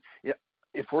well, then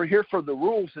if we're here for the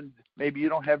rules, then maybe you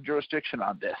don't have jurisdiction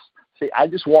on this. See, I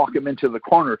just walk them into the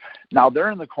corner. Now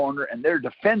they're in the corner and they're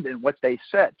defending what they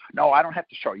said. No, I don't have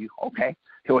to show you. Okay.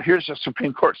 Well, here's the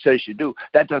Supreme Court says you do.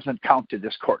 That doesn't count to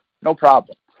this court. No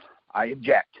problem. I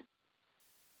object.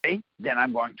 Okay? Then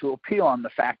I'm going to appeal on the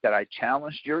fact that I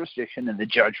challenged jurisdiction and the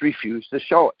judge refused to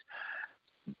show it.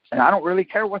 And I don't really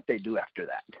care what they do after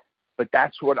that. But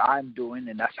that's what I'm doing,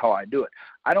 and that's how I do it.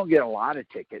 I don't get a lot of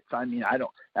tickets. I mean, I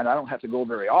don't have to go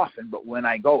very often, but when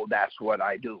I go, that's what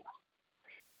I do.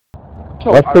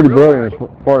 So that's pretty brilliant as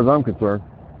far as I'm concerned.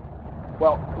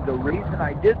 Well, the reason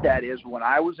I did that is when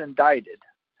I was indicted,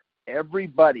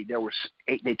 everybody,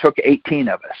 they took 18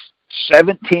 of us.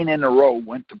 17 in a row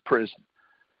went to prison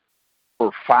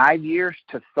for 5 years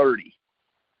to 30.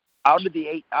 Out of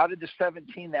the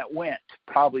 17 that went,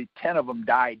 probably 10 of them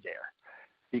died there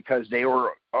because they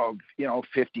were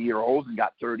 50-year-olds and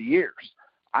got 30 years.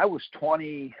 I was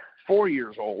 24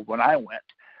 years old when I went.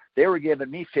 They were giving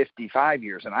me 55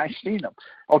 years, and I seen them.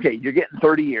 Okay, you're getting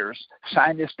 30 years.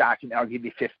 Sign this document. I'll give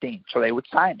you 15. So they would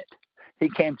sign it. He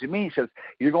came to me and says,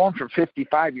 you're going for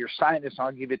 55 years. Sign this, and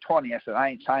I'll give you 20. I said, I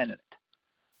ain't signing it.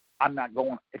 I'm not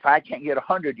going. If I can't get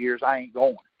 100 years, I ain't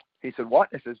going. He said, what?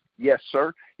 I said, yes,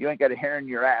 sir. You ain't got a hair in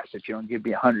your ass if you don't give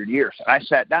me 100 years. And I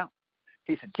sat down.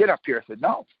 He said, get up here. I said,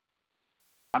 no.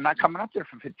 I'm not coming up there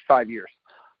for 55 years.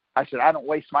 I said, I don't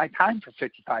waste my time for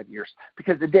 55 years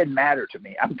because it didn't matter to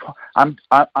me.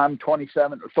 I'm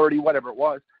 27 or 30, whatever it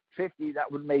was. 50,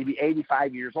 that was maybe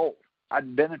 85 years old.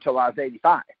 I'd been until I was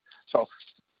 85. So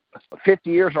 50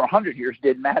 years or 100 years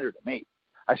didn't matter to me.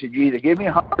 I said, you either give me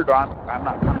 100 or I'm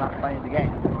not playing the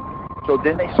game. So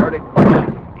then they started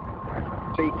questioning me.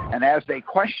 See, and as they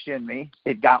questioned me,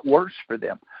 it got worse for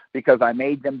them because I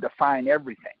made them define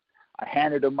everything. I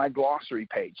handed them my glossary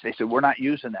page. They said, we're not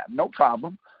using that. No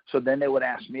problem. So then they would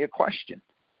ask me a question.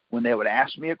 When they would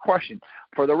ask me a question,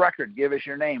 for the record, give us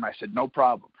your name. I said, no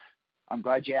problem. I'm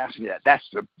glad you asked me that. That's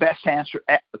the best answer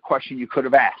at the question you could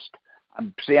have asked.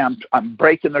 I'm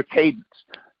breaking their cadence.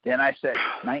 Then I said,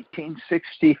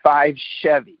 1965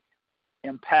 Chevy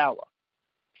Impala,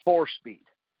 4-speed,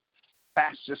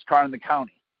 fastest car in the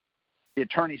county. The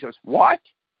attorney says, what?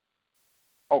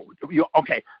 Oh,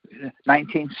 okay,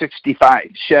 1965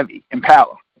 Chevy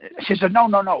Impala. She said, no,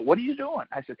 what are you doing?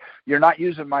 I said, you're not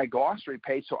using my glossary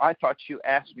page, so I thought you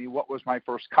asked me what was my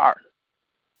first car.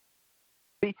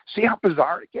 See how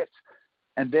bizarre it gets?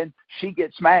 And then she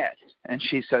gets mad, and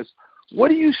she says,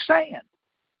 what are you saying?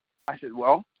 I said,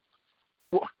 well,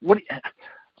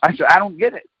 I said, I don't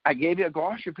get it. I gave you a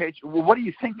glossary page. Well, what do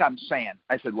you think I'm saying?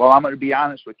 I said, well, I'm going to be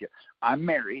honest with you. I'm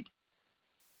married,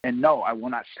 and no, I will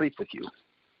not sleep with you.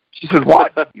 She said,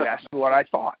 what? You asked me what I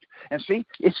thought. And see,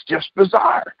 it's just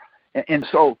bizarre. And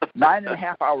so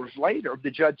 9.5 hours later, the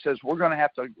judge says, we're going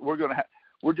to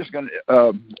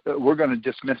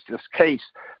dismiss this case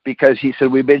because he said,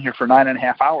 we've been here for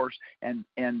 9.5 hours and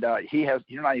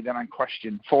you're not even on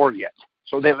question 4 yet.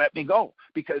 So they let me go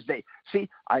because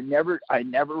I never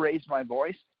raised my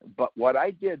voice, but what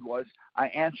I did was I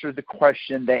answered the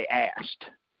question they asked.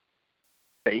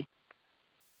 See?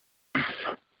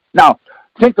 Now,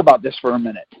 think about this for a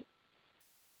minute.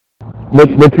 But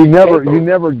you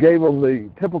never gave them the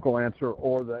typical answer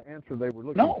or the answer they were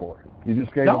looking for. You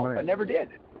just gave them an answer. No, I never did.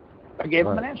 I gave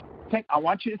them an answer. I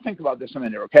want you to think about this a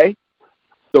minute, okay?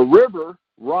 The river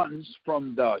runs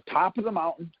from the top of the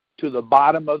mountain to the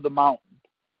bottom of the mountain.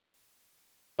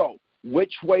 So,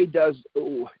 which way does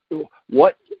the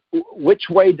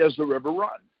river run?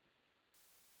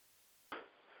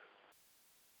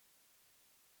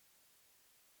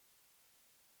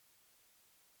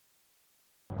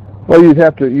 Well, you'd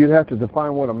have to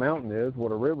define what a mountain is,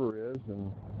 what a river is,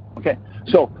 and okay.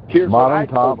 So here's bottom, what I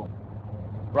top. told them.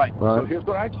 Right. So here's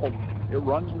what I told them. It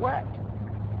runs wet.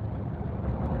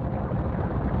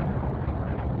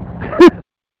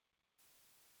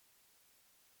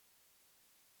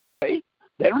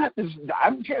 They don't have to. I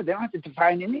don't care. They don't have to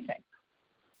define anything.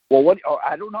 Well,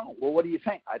 I don't know. Well, what do you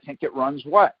think? I think it runs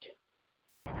wet.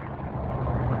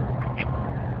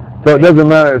 So it doesn't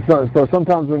matter. So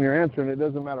sometimes when you're answering, it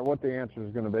doesn't matter what the answer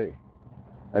is going to be.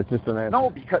 It's just an answer. No,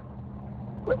 because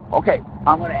okay,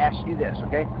 I'm going to ask you this.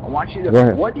 Okay, I want you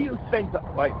to. What do you think?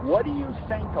 What do you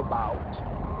think about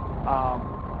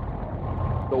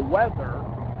the weather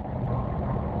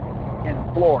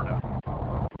in Florida?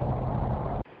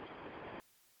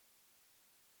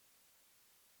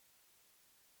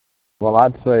 Well,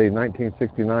 I'd say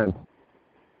 1969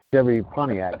 Chevy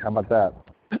Pontiac. How about that?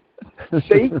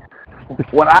 See,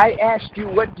 when I asked you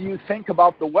what do you think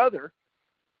about the weather,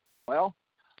 well,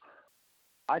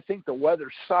 I think the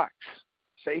weather sucks.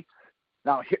 See,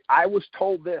 Now, I was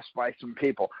told this by some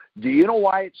people. Do you know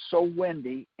why it's so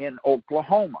windy in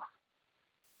Oklahoma?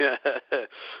 Yeah,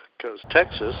 because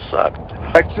Texas sucks.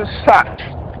 Texas sucks.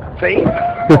 See?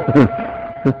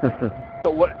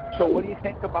 So what do you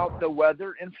think about the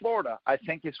weather in Florida? I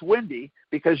think it's windy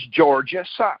because Georgia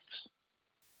sucks.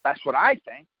 That's what I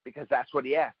think, because that's what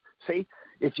he asked. See,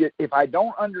 if I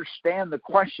don't understand the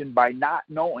question by not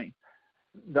knowing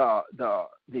the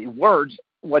words,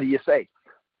 what do you say?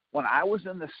 When I was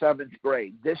in the 7th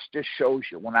grade, this just shows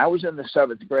you. When I was in the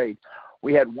 7th grade,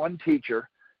 we had one teacher.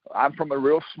 I'm from a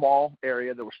real small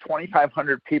area. There was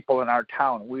 2,500 people in our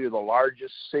town. We were the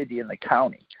largest city in the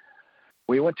county.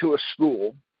 We went to a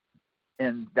school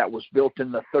that was built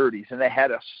in the 30s, and they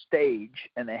had a stage,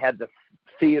 and they had the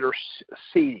theater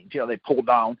seating. They pulled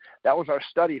down. That was our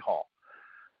study hall.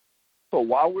 So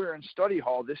while we were in study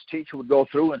hall, this teacher would go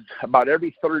through, and about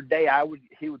every third day,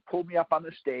 he would pull me up on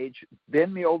the stage,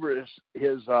 bend me over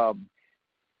his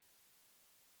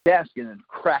desk, and then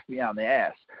crack me on the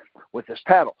ass with his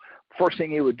paddle. First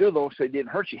thing he would do, though, so he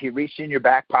didn't hurt you, he reached in your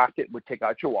back pocket, would take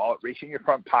out your wallet, reach in your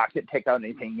front pocket, take out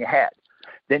anything you had,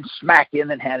 then smack you and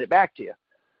then hand it back to you.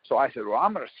 So I said, well,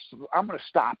 I'm gonna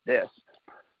stop this.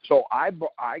 So I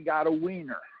got a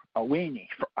weenie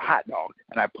for a hot dog,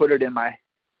 and I put it in my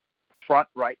front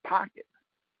right pocket.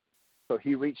 So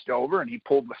he reached over and he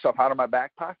pulled the stuff out of my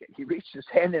back pocket. He reached his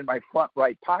hand in my front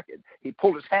right pocket. He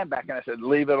pulled his hand back, and I said,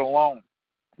 leave it alone.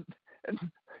 And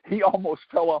he almost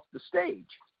fell off the stage.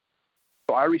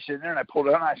 So I reached in there and I pulled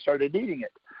it out and I started eating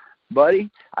it.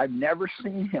 Buddy, I've never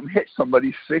seen him hit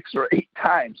somebody 6 or 8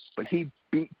 times, but he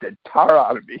beat the tar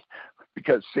out of me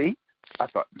because, see, I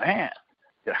thought, man,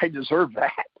 did I deserve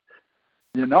that?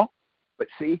 But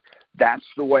see, that's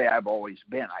the way I've always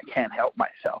been. I can't help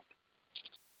myself.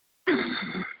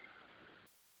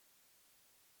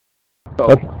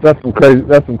 So, that's some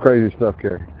crazy stuff,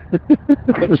 Cary.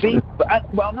 But see,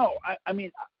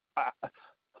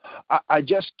 I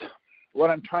just, what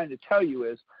I'm trying to tell you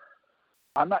is,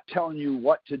 I'm not telling you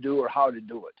what to do or how to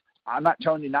do it. I'm not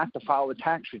telling you not to file a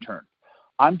tax return.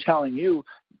 I'm telling you,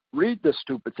 read this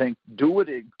stupid thing.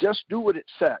 Just do what it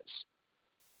says.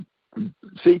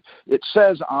 See, it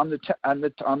says on the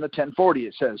 1040,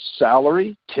 it says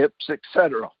salary, tips,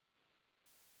 etc.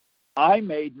 I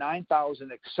made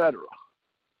 $9,000, etc.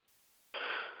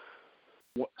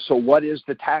 So what is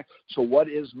the tax? So what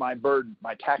is my burden,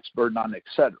 my tax burden on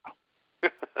etc.?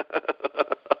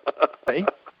 See?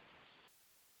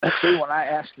 See, when I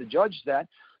asked the judge that,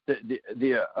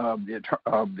 the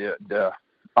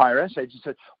IRS agent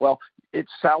said, well,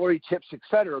 it's salary, tips,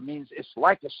 etc. means it's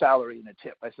like a salary and a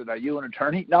tip. I said, are you an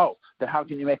attorney? No. Then how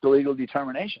can you make a legal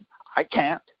determination? I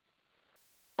can't.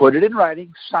 Put it in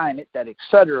writing, sign it, that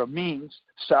etc. means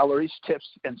salaries, tips,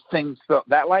 and things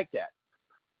that like that.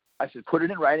 I said, put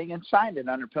it in writing and sign it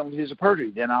under penalties of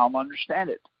perjury. Then I'll understand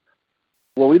it.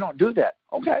 Well, we don't do that.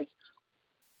 Okay.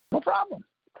 No problem.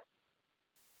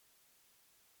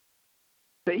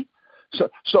 See? So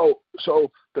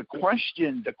the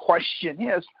question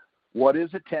is, what is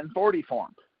a 1040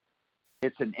 form?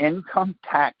 It's an income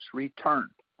tax return.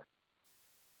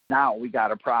 Now we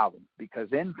got a problem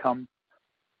because income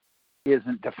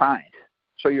isn't defined.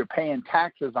 So you're paying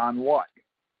taxes on what?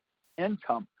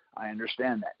 Income. I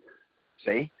understand that.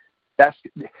 See?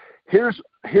 Here's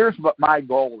what my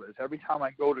goal is every time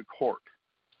I go to court.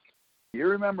 You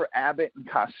remember Abbott and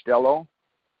Costello?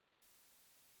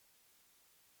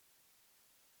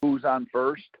 Who's on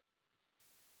first?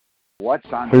 What's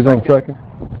on Who's second? on second?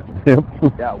 Yep.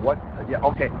 Yeah,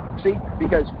 okay. See,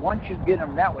 because once you get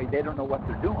them that way, they don't know what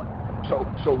they're doing. So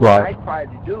what Right. I'm trying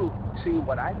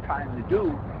to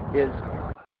do is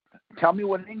tell me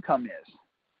what income is.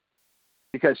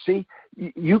 Because, see,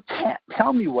 you can't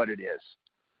tell me what it is.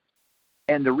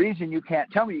 And the reason you can't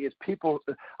tell me is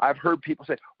I've heard people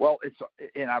say, well,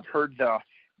 I've heard the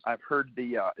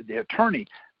attorney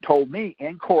told me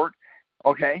in court,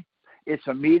 okay, it's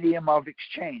a medium of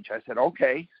exchange. I said,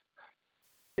 okay,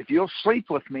 if you'll sleep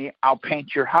with me, I'll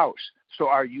paint your house. So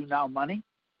are you now money?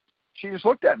 She just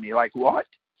looked at me like, what?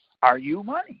 Are you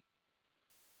money?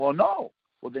 Well, no.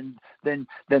 Well, then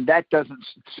that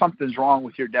something's wrong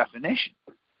with your definition.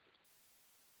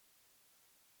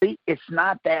 See, it's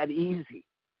not that easy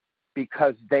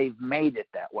because they've made it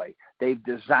that way. They've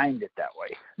designed it that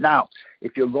way. Now,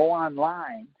 if you go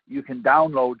online, you can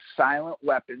download Silent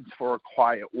Weapons for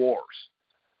Quiet Wars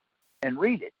and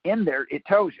read it. In there, it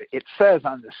tells you. It says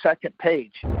on the second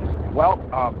page, well,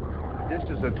 this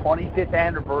is the 25th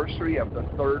anniversary of the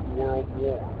Third World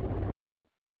War.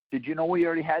 Did you know we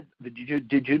already had?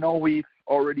 Did you know we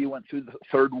already went through the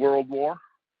Third World War?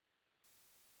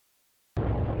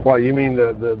 Well, you mean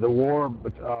the war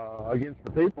against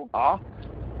the people?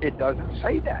 It doesn't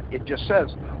say that. It just says,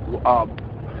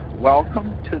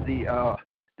 welcome to the,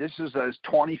 this is the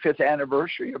 25th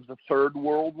anniversary of the Third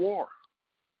World War.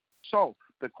 So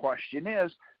the question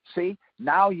is, see,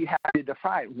 now you have to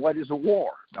define what is a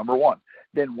war, number one.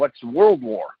 Then what's World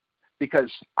War?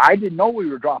 Because I didn't know we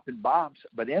were dropping bombs,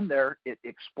 but in there it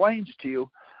explains to you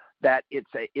that it's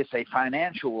a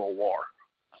financial war.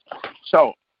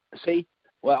 So, see,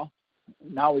 well,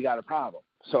 now we got a problem.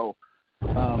 So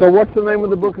what's the name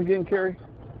of the book again, Cary?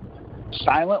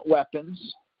 Silent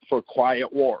Weapons for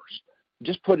Quiet Wars.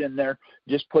 Just put in there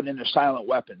silent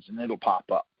weapons, and it'll pop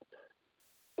up.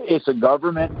 It's a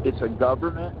government.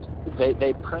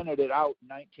 They printed it out in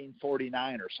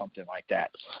 1949 or something like that.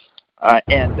 Right.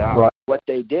 What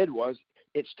they did was,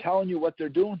 it's telling you what they're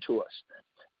doing to us.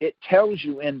 It tells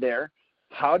you in there,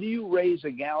 how do you raise a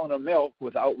gallon of milk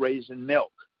without raising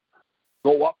milk?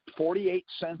 Go up 48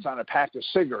 cents on a pack of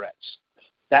cigarettes.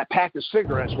 That pack of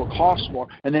cigarettes will cost more,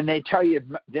 and then they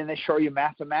show you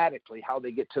mathematically how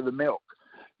they get to the milk.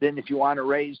 Then if you want to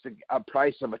raise the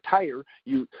price of a tire,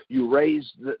 you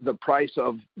raise the price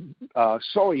of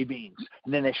soybeans,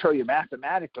 and then they show you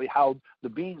mathematically how the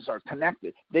beans are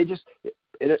connected.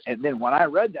 And then when I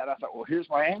read that, I thought, well, here's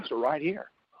my answer right here.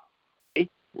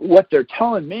 What they're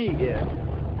telling me is,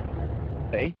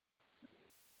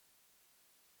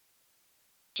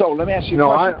 so let me ask you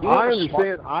a question. I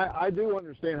understand. I do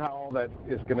understand how all that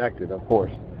is connected, of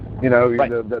course. You know, right.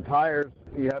 the tires,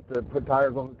 you have to put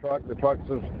tires on the truck. The trucks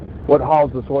is what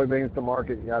hauls the soybeans to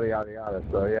market, yada, yada, yada.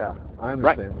 So, yeah, I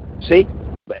understand. Right. See?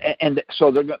 And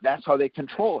so that's how they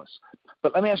control us.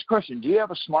 But let me ask you a question. Do you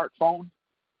have a smartphone?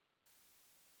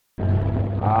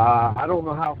 I don't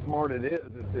know how smart it is.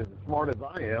 It's as smart as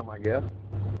I am, I guess.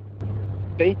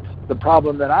 See? The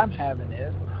problem that I'm having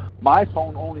is, my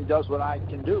phone only does what I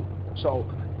can do. So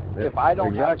if I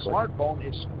don't have a smartphone,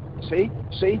 it's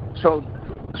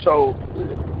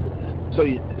so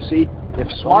you see,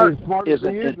 if smart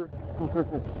isn't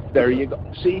there you go.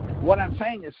 See, what I'm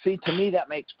saying is, to me that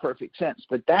makes perfect sense.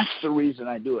 But that's the reason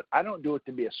I do it. I don't do it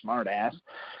to be a smart ass.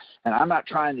 And I'm not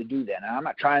trying to do that. And I'm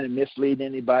not trying to mislead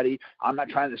anybody. I'm not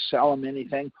trying to sell them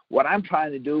anything. What I'm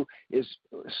trying to do is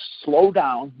slow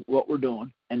down what we're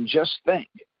doing and just think.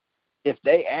 If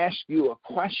they ask you a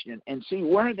question, and see,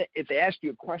 if they ask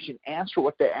you a question, answer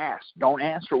what they ask. Don't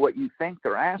answer what you think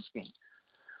they're asking.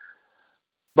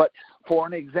 But for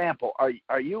an example, are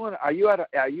you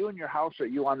in your house, or are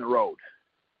you on the road?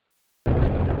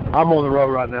 I'm on the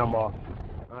road right now, boss.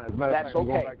 As a matter of fact, I'm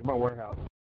going back to my warehouse.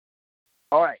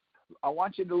 All right. I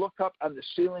want you to look up on the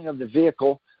ceiling of the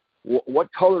vehicle.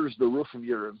 What color is the roof of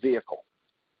your vehicle?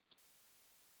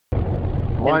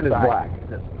 Mine is black.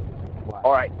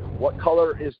 All right. What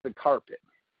color is the carpet?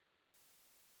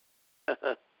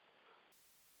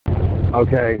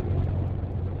 Okay.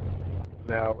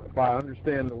 Now, if I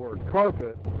understand the word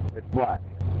carpet, it's black.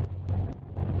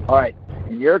 All right.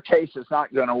 In your case, it's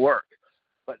not going to work.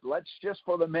 But let's just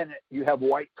for the minute, you have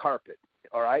white carpet.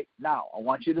 All right. Now, I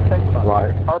want you to think about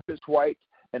it. The carpet's white,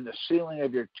 and the ceiling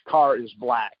of your car is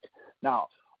black. Now,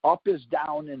 up is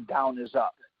down, and down is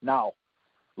up. Now,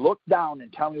 look down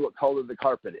and tell me what color the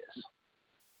carpet is.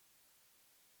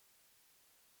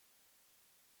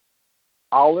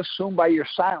 I'll assume by your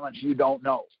silence you don't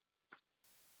know.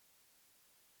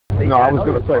 No, I was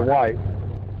going to say white.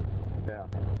 Yeah.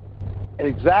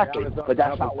 Exactly, but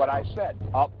that's not what I said.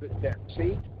 Up there.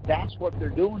 See, that's what they're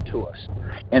doing to us.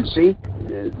 And see,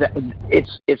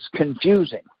 it's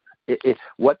confusing.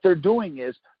 What they're doing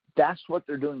is, that's what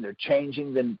they're doing. They're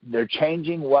changing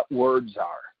what words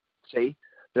are. See,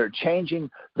 they're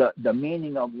changing the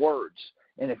meaning of words.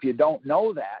 And if you don't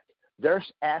know that, they're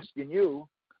asking you,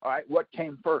 all right, what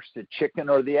came first, the chicken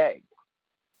or the egg?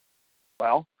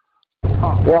 Well,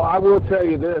 I will tell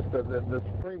you this, that the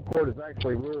Supreme Court has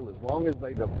actually ruled, as long as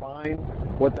they define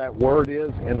what that word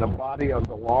is in the body of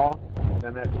the law,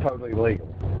 then that's totally legal.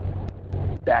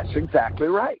 That's exactly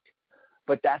right.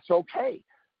 But that's okay.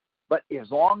 But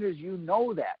as long as you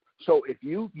know that. So if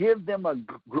you give them a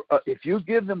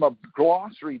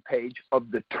glossary page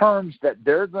of the terms that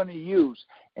they're going to use,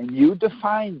 and you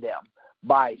define them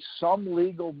by some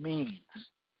legal means,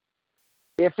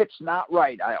 if it's not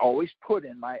right,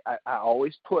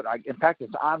 in fact,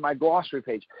 it's on my glossary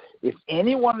page. If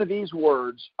any one of these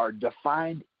words are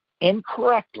defined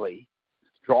incorrectly,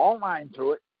 draw a line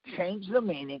through it, change the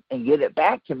meaning, and get it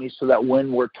back to me so that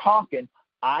when we're talking,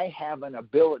 I have an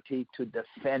ability to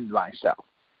defend myself.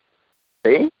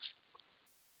 See?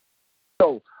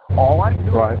 So all I'm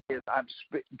doing is I'm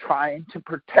trying to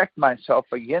protect myself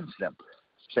against them.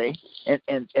 See?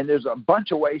 And there's a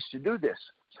bunch of ways to do this.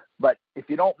 But if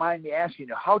you don't mind me asking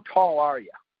you, how tall are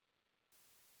you?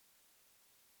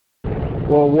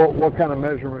 Well, what kind of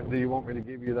measurement do you want me to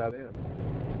give you that in?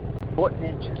 Foot and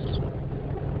inches.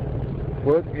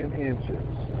 Foot in inches.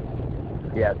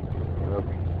 Yes.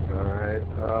 Okay. All right.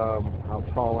 How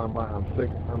tall am I? I'm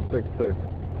 6'2".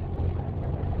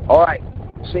 All right.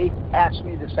 See, ask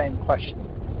me the same question.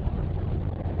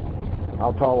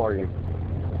 How tall are you?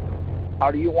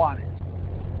 How do you want it?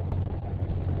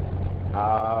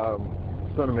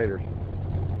 Centimeters.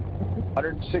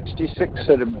 166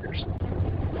 centimeters.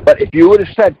 But if you would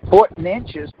have said foot and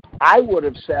inches, I would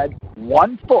have said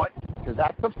 1 foot, because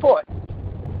that's a foot,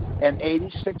 and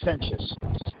 86 inches.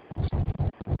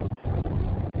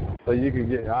 So you could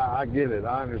get, I get it.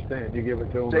 I understand. You give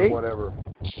it to them See? whatever.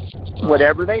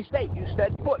 Whatever they say. You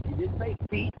said foot. You didn't say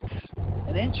feet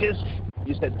and inches.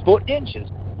 You said foot and inches.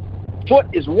 Foot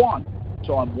is 1.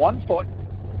 So I'm 1 foot,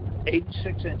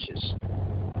 86 inches.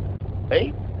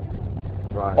 See?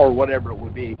 Right. Or whatever it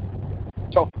would be.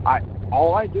 So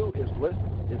all I do is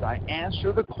listen, is I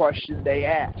answer the question they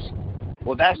ask.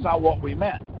 Well, that's not what we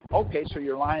meant. Okay, so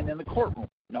you're lying in the courtroom.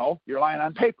 No, you're lying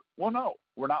on paper. Well, no,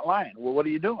 we're not lying. Well, what are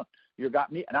you doing? You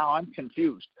got me. Now I'm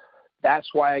confused. That's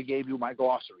why I gave you my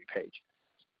glossary page.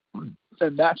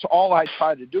 And that's all I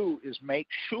try to do is make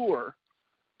sure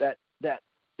that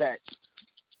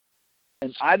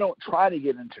and I don't try to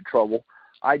get into trouble.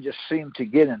 I just seem to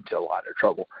get into a lot of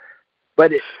trouble.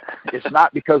 But it's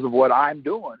not because of what I'm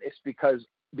doing. It's because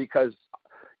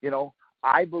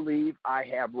I believe I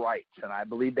have rights, and I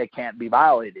believe they can't be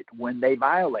violated. When they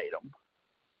violate them,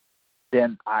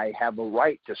 then I have a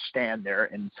right to stand there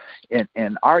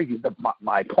and argue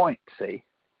my point, see?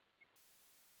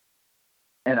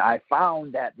 And I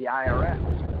found that the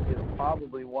IRS is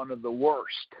probably one of the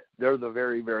worst. They're the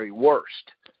very, very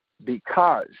worst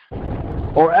because...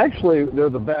 Or actually, they're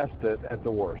the best at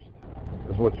the worst.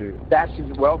 Is what you... That's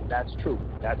true.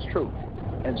 That's true.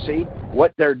 And see,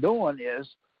 what they're doing is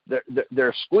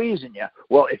they're squeezing you.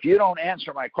 Well, if you don't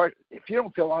answer my question, if you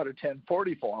don't fill out a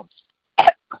 1040 form,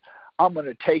 I'm going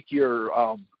to take your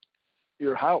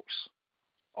house.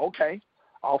 Okay,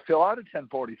 I'll fill out a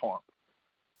 1040 form.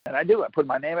 And I do. I put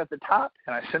my name at the top,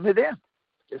 and I send it in.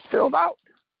 It's filled out.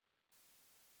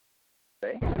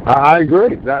 See? I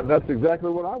agree. That's exactly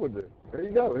what I would do. There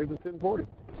you go. Here's a 1040.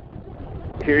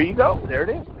 Here you go. There it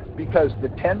is. Because the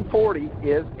 1040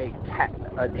 is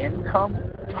an income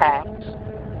tax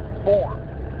form.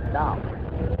 Now,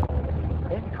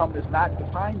 income is not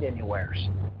defined anywhere.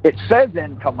 It says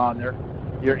income on there,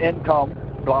 your income,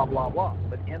 blah, blah, blah.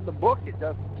 But in the book, it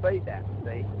doesn't say that,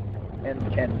 see?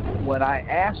 And when I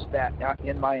asked that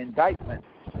in my indictment,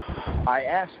 I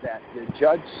asked that, the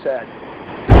judge said,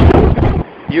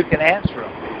 you can answer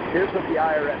them. Here's what the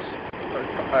IRS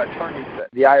attorney said,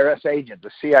 the IRS agent,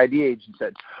 the CID agent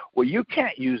said, well, you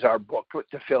can't use our booklet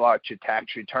to fill out your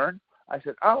tax return. I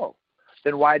said, oh,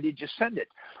 then why did you send it?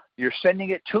 You're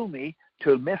sending it to me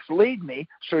to mislead me,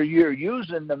 so you're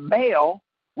using the mail.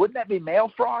 Wouldn't that be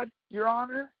mail fraud, Your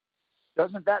Honor?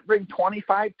 Doesn't that bring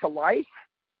 25 to life?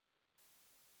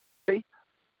 See?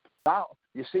 Now,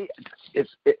 you see,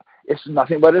 it's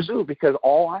nothing but a zoo, because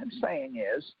all I'm saying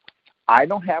is I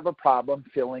don't have a problem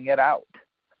filling it out.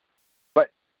 But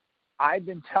I've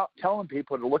been telling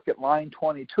people to look at line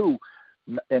 22.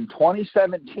 In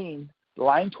 2017,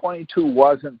 line 22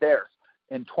 wasn't there.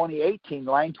 In 2018,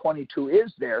 line 22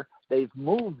 is there. They've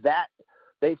moved that.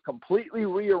 They've completely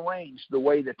rearranged the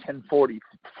way the 1040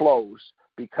 flows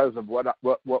because of what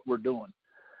we're doing.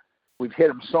 We've hit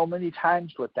them so many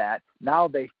times with that. Now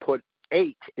they've put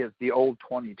 8 is the old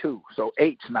 22. So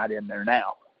 8's not in there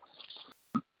now.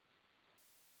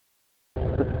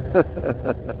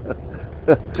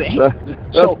 See?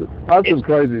 That's some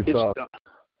crazy stuff.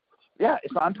 Yeah,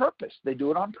 it's on purpose. They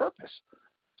do it on purpose.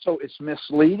 So it's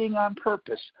misleading on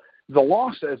purpose. The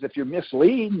law says if you're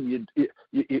misleading,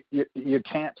 you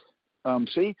can't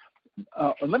see.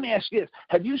 Let me ask you this: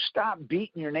 have you stopped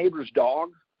beating your neighbor's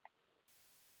dog?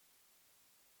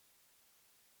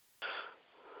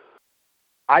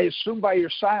 I assume by your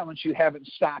silence you haven't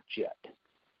stopped yet.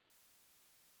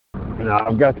 No,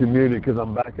 I've got you muted because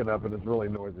I'm backing up and it's really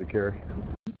noisy, Cary.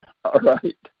 All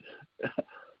right.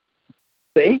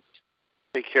 See?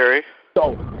 Hey, Cary.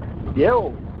 So,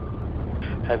 yo.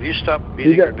 Have you stopped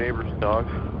beating your neighbor's dog?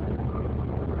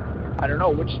 I don't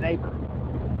know. Which neighbor?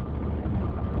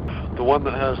 The one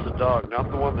that has the dog.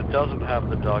 Not the one that doesn't have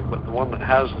the dog, but the one that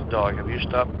has the dog. Have you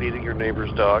stopped beating your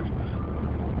neighbor's dog?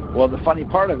 Well, the funny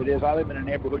part of it is I live in a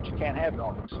neighborhood you can't have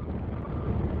dogs.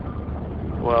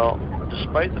 Well,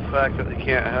 despite the fact that they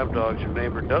can't have dogs, your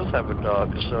neighbor does have a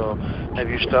dog. So, have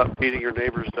you stopped feeding your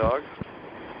neighbor's dog?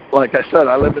 Like I said,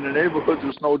 I live in a neighborhood.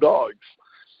 There's no dogs.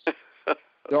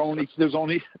 There's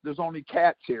only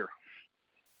cats here.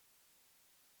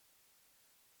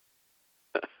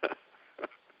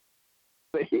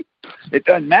 It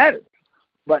doesn't matter.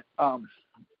 But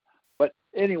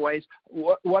anyways,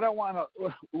 what I want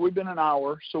to, we've been an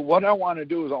hour, so what I want to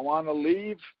do is I want to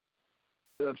leave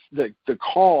the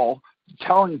call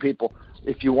telling people,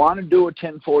 if you want to do a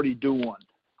 1040, do one.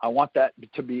 I want that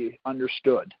to be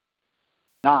understood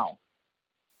now.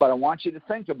 But I want you to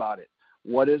think about it.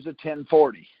 What is a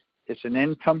 1040? It's an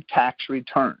income tax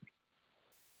return.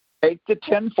 Take the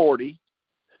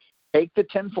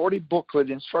 1040 booklet,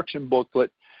 instruction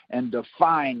booklet, and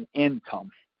define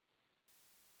income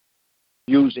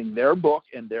using their book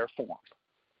and their form.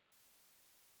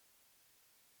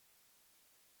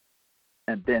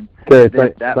 And then, thank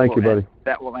you, buddy.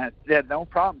 That will answer. Yeah, no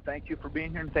problem. Thank you for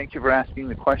being here, and thank you for asking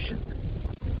the question.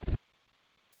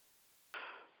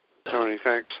 Tony,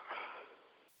 thanks.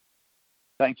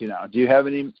 Thank you. Now, do you have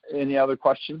any other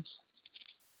questions?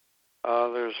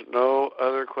 There's no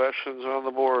other questions on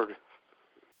the board.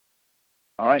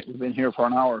 All right, we've been here for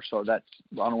an hour, so I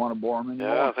don't want to bore them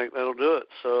anymore. Yeah, I think that'll do it.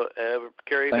 So,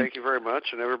 Cary, thank you very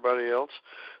much, and everybody else,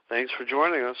 thanks for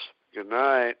joining us. Good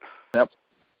night. Yep.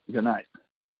 Good night.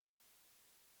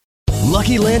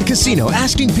 Lucky Land Casino,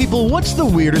 asking people, what's the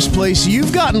weirdest place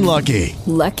you've gotten lucky?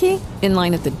 Lucky? In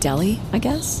line at the deli, I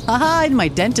guess? Aha, in my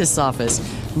dentist's office.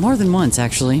 More than once,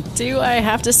 actually. Do I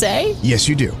have to say? Yes,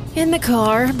 you do. In the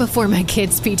car before my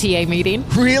kids' PTA meeting.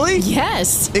 Really?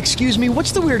 Yes. Excuse me,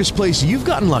 what's the weirdest place you've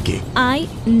gotten lucky? I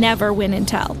never win and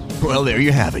tell. Well, there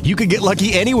you have it. You can get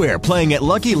lucky anywhere, playing at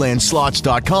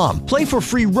LuckyLandSlots.com. Play for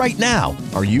free right now.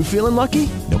 Are you feeling lucky?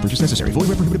 No purchase necessary. Void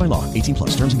where prohibited by law.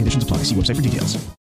 18+. Terms and conditions apply. See website for details.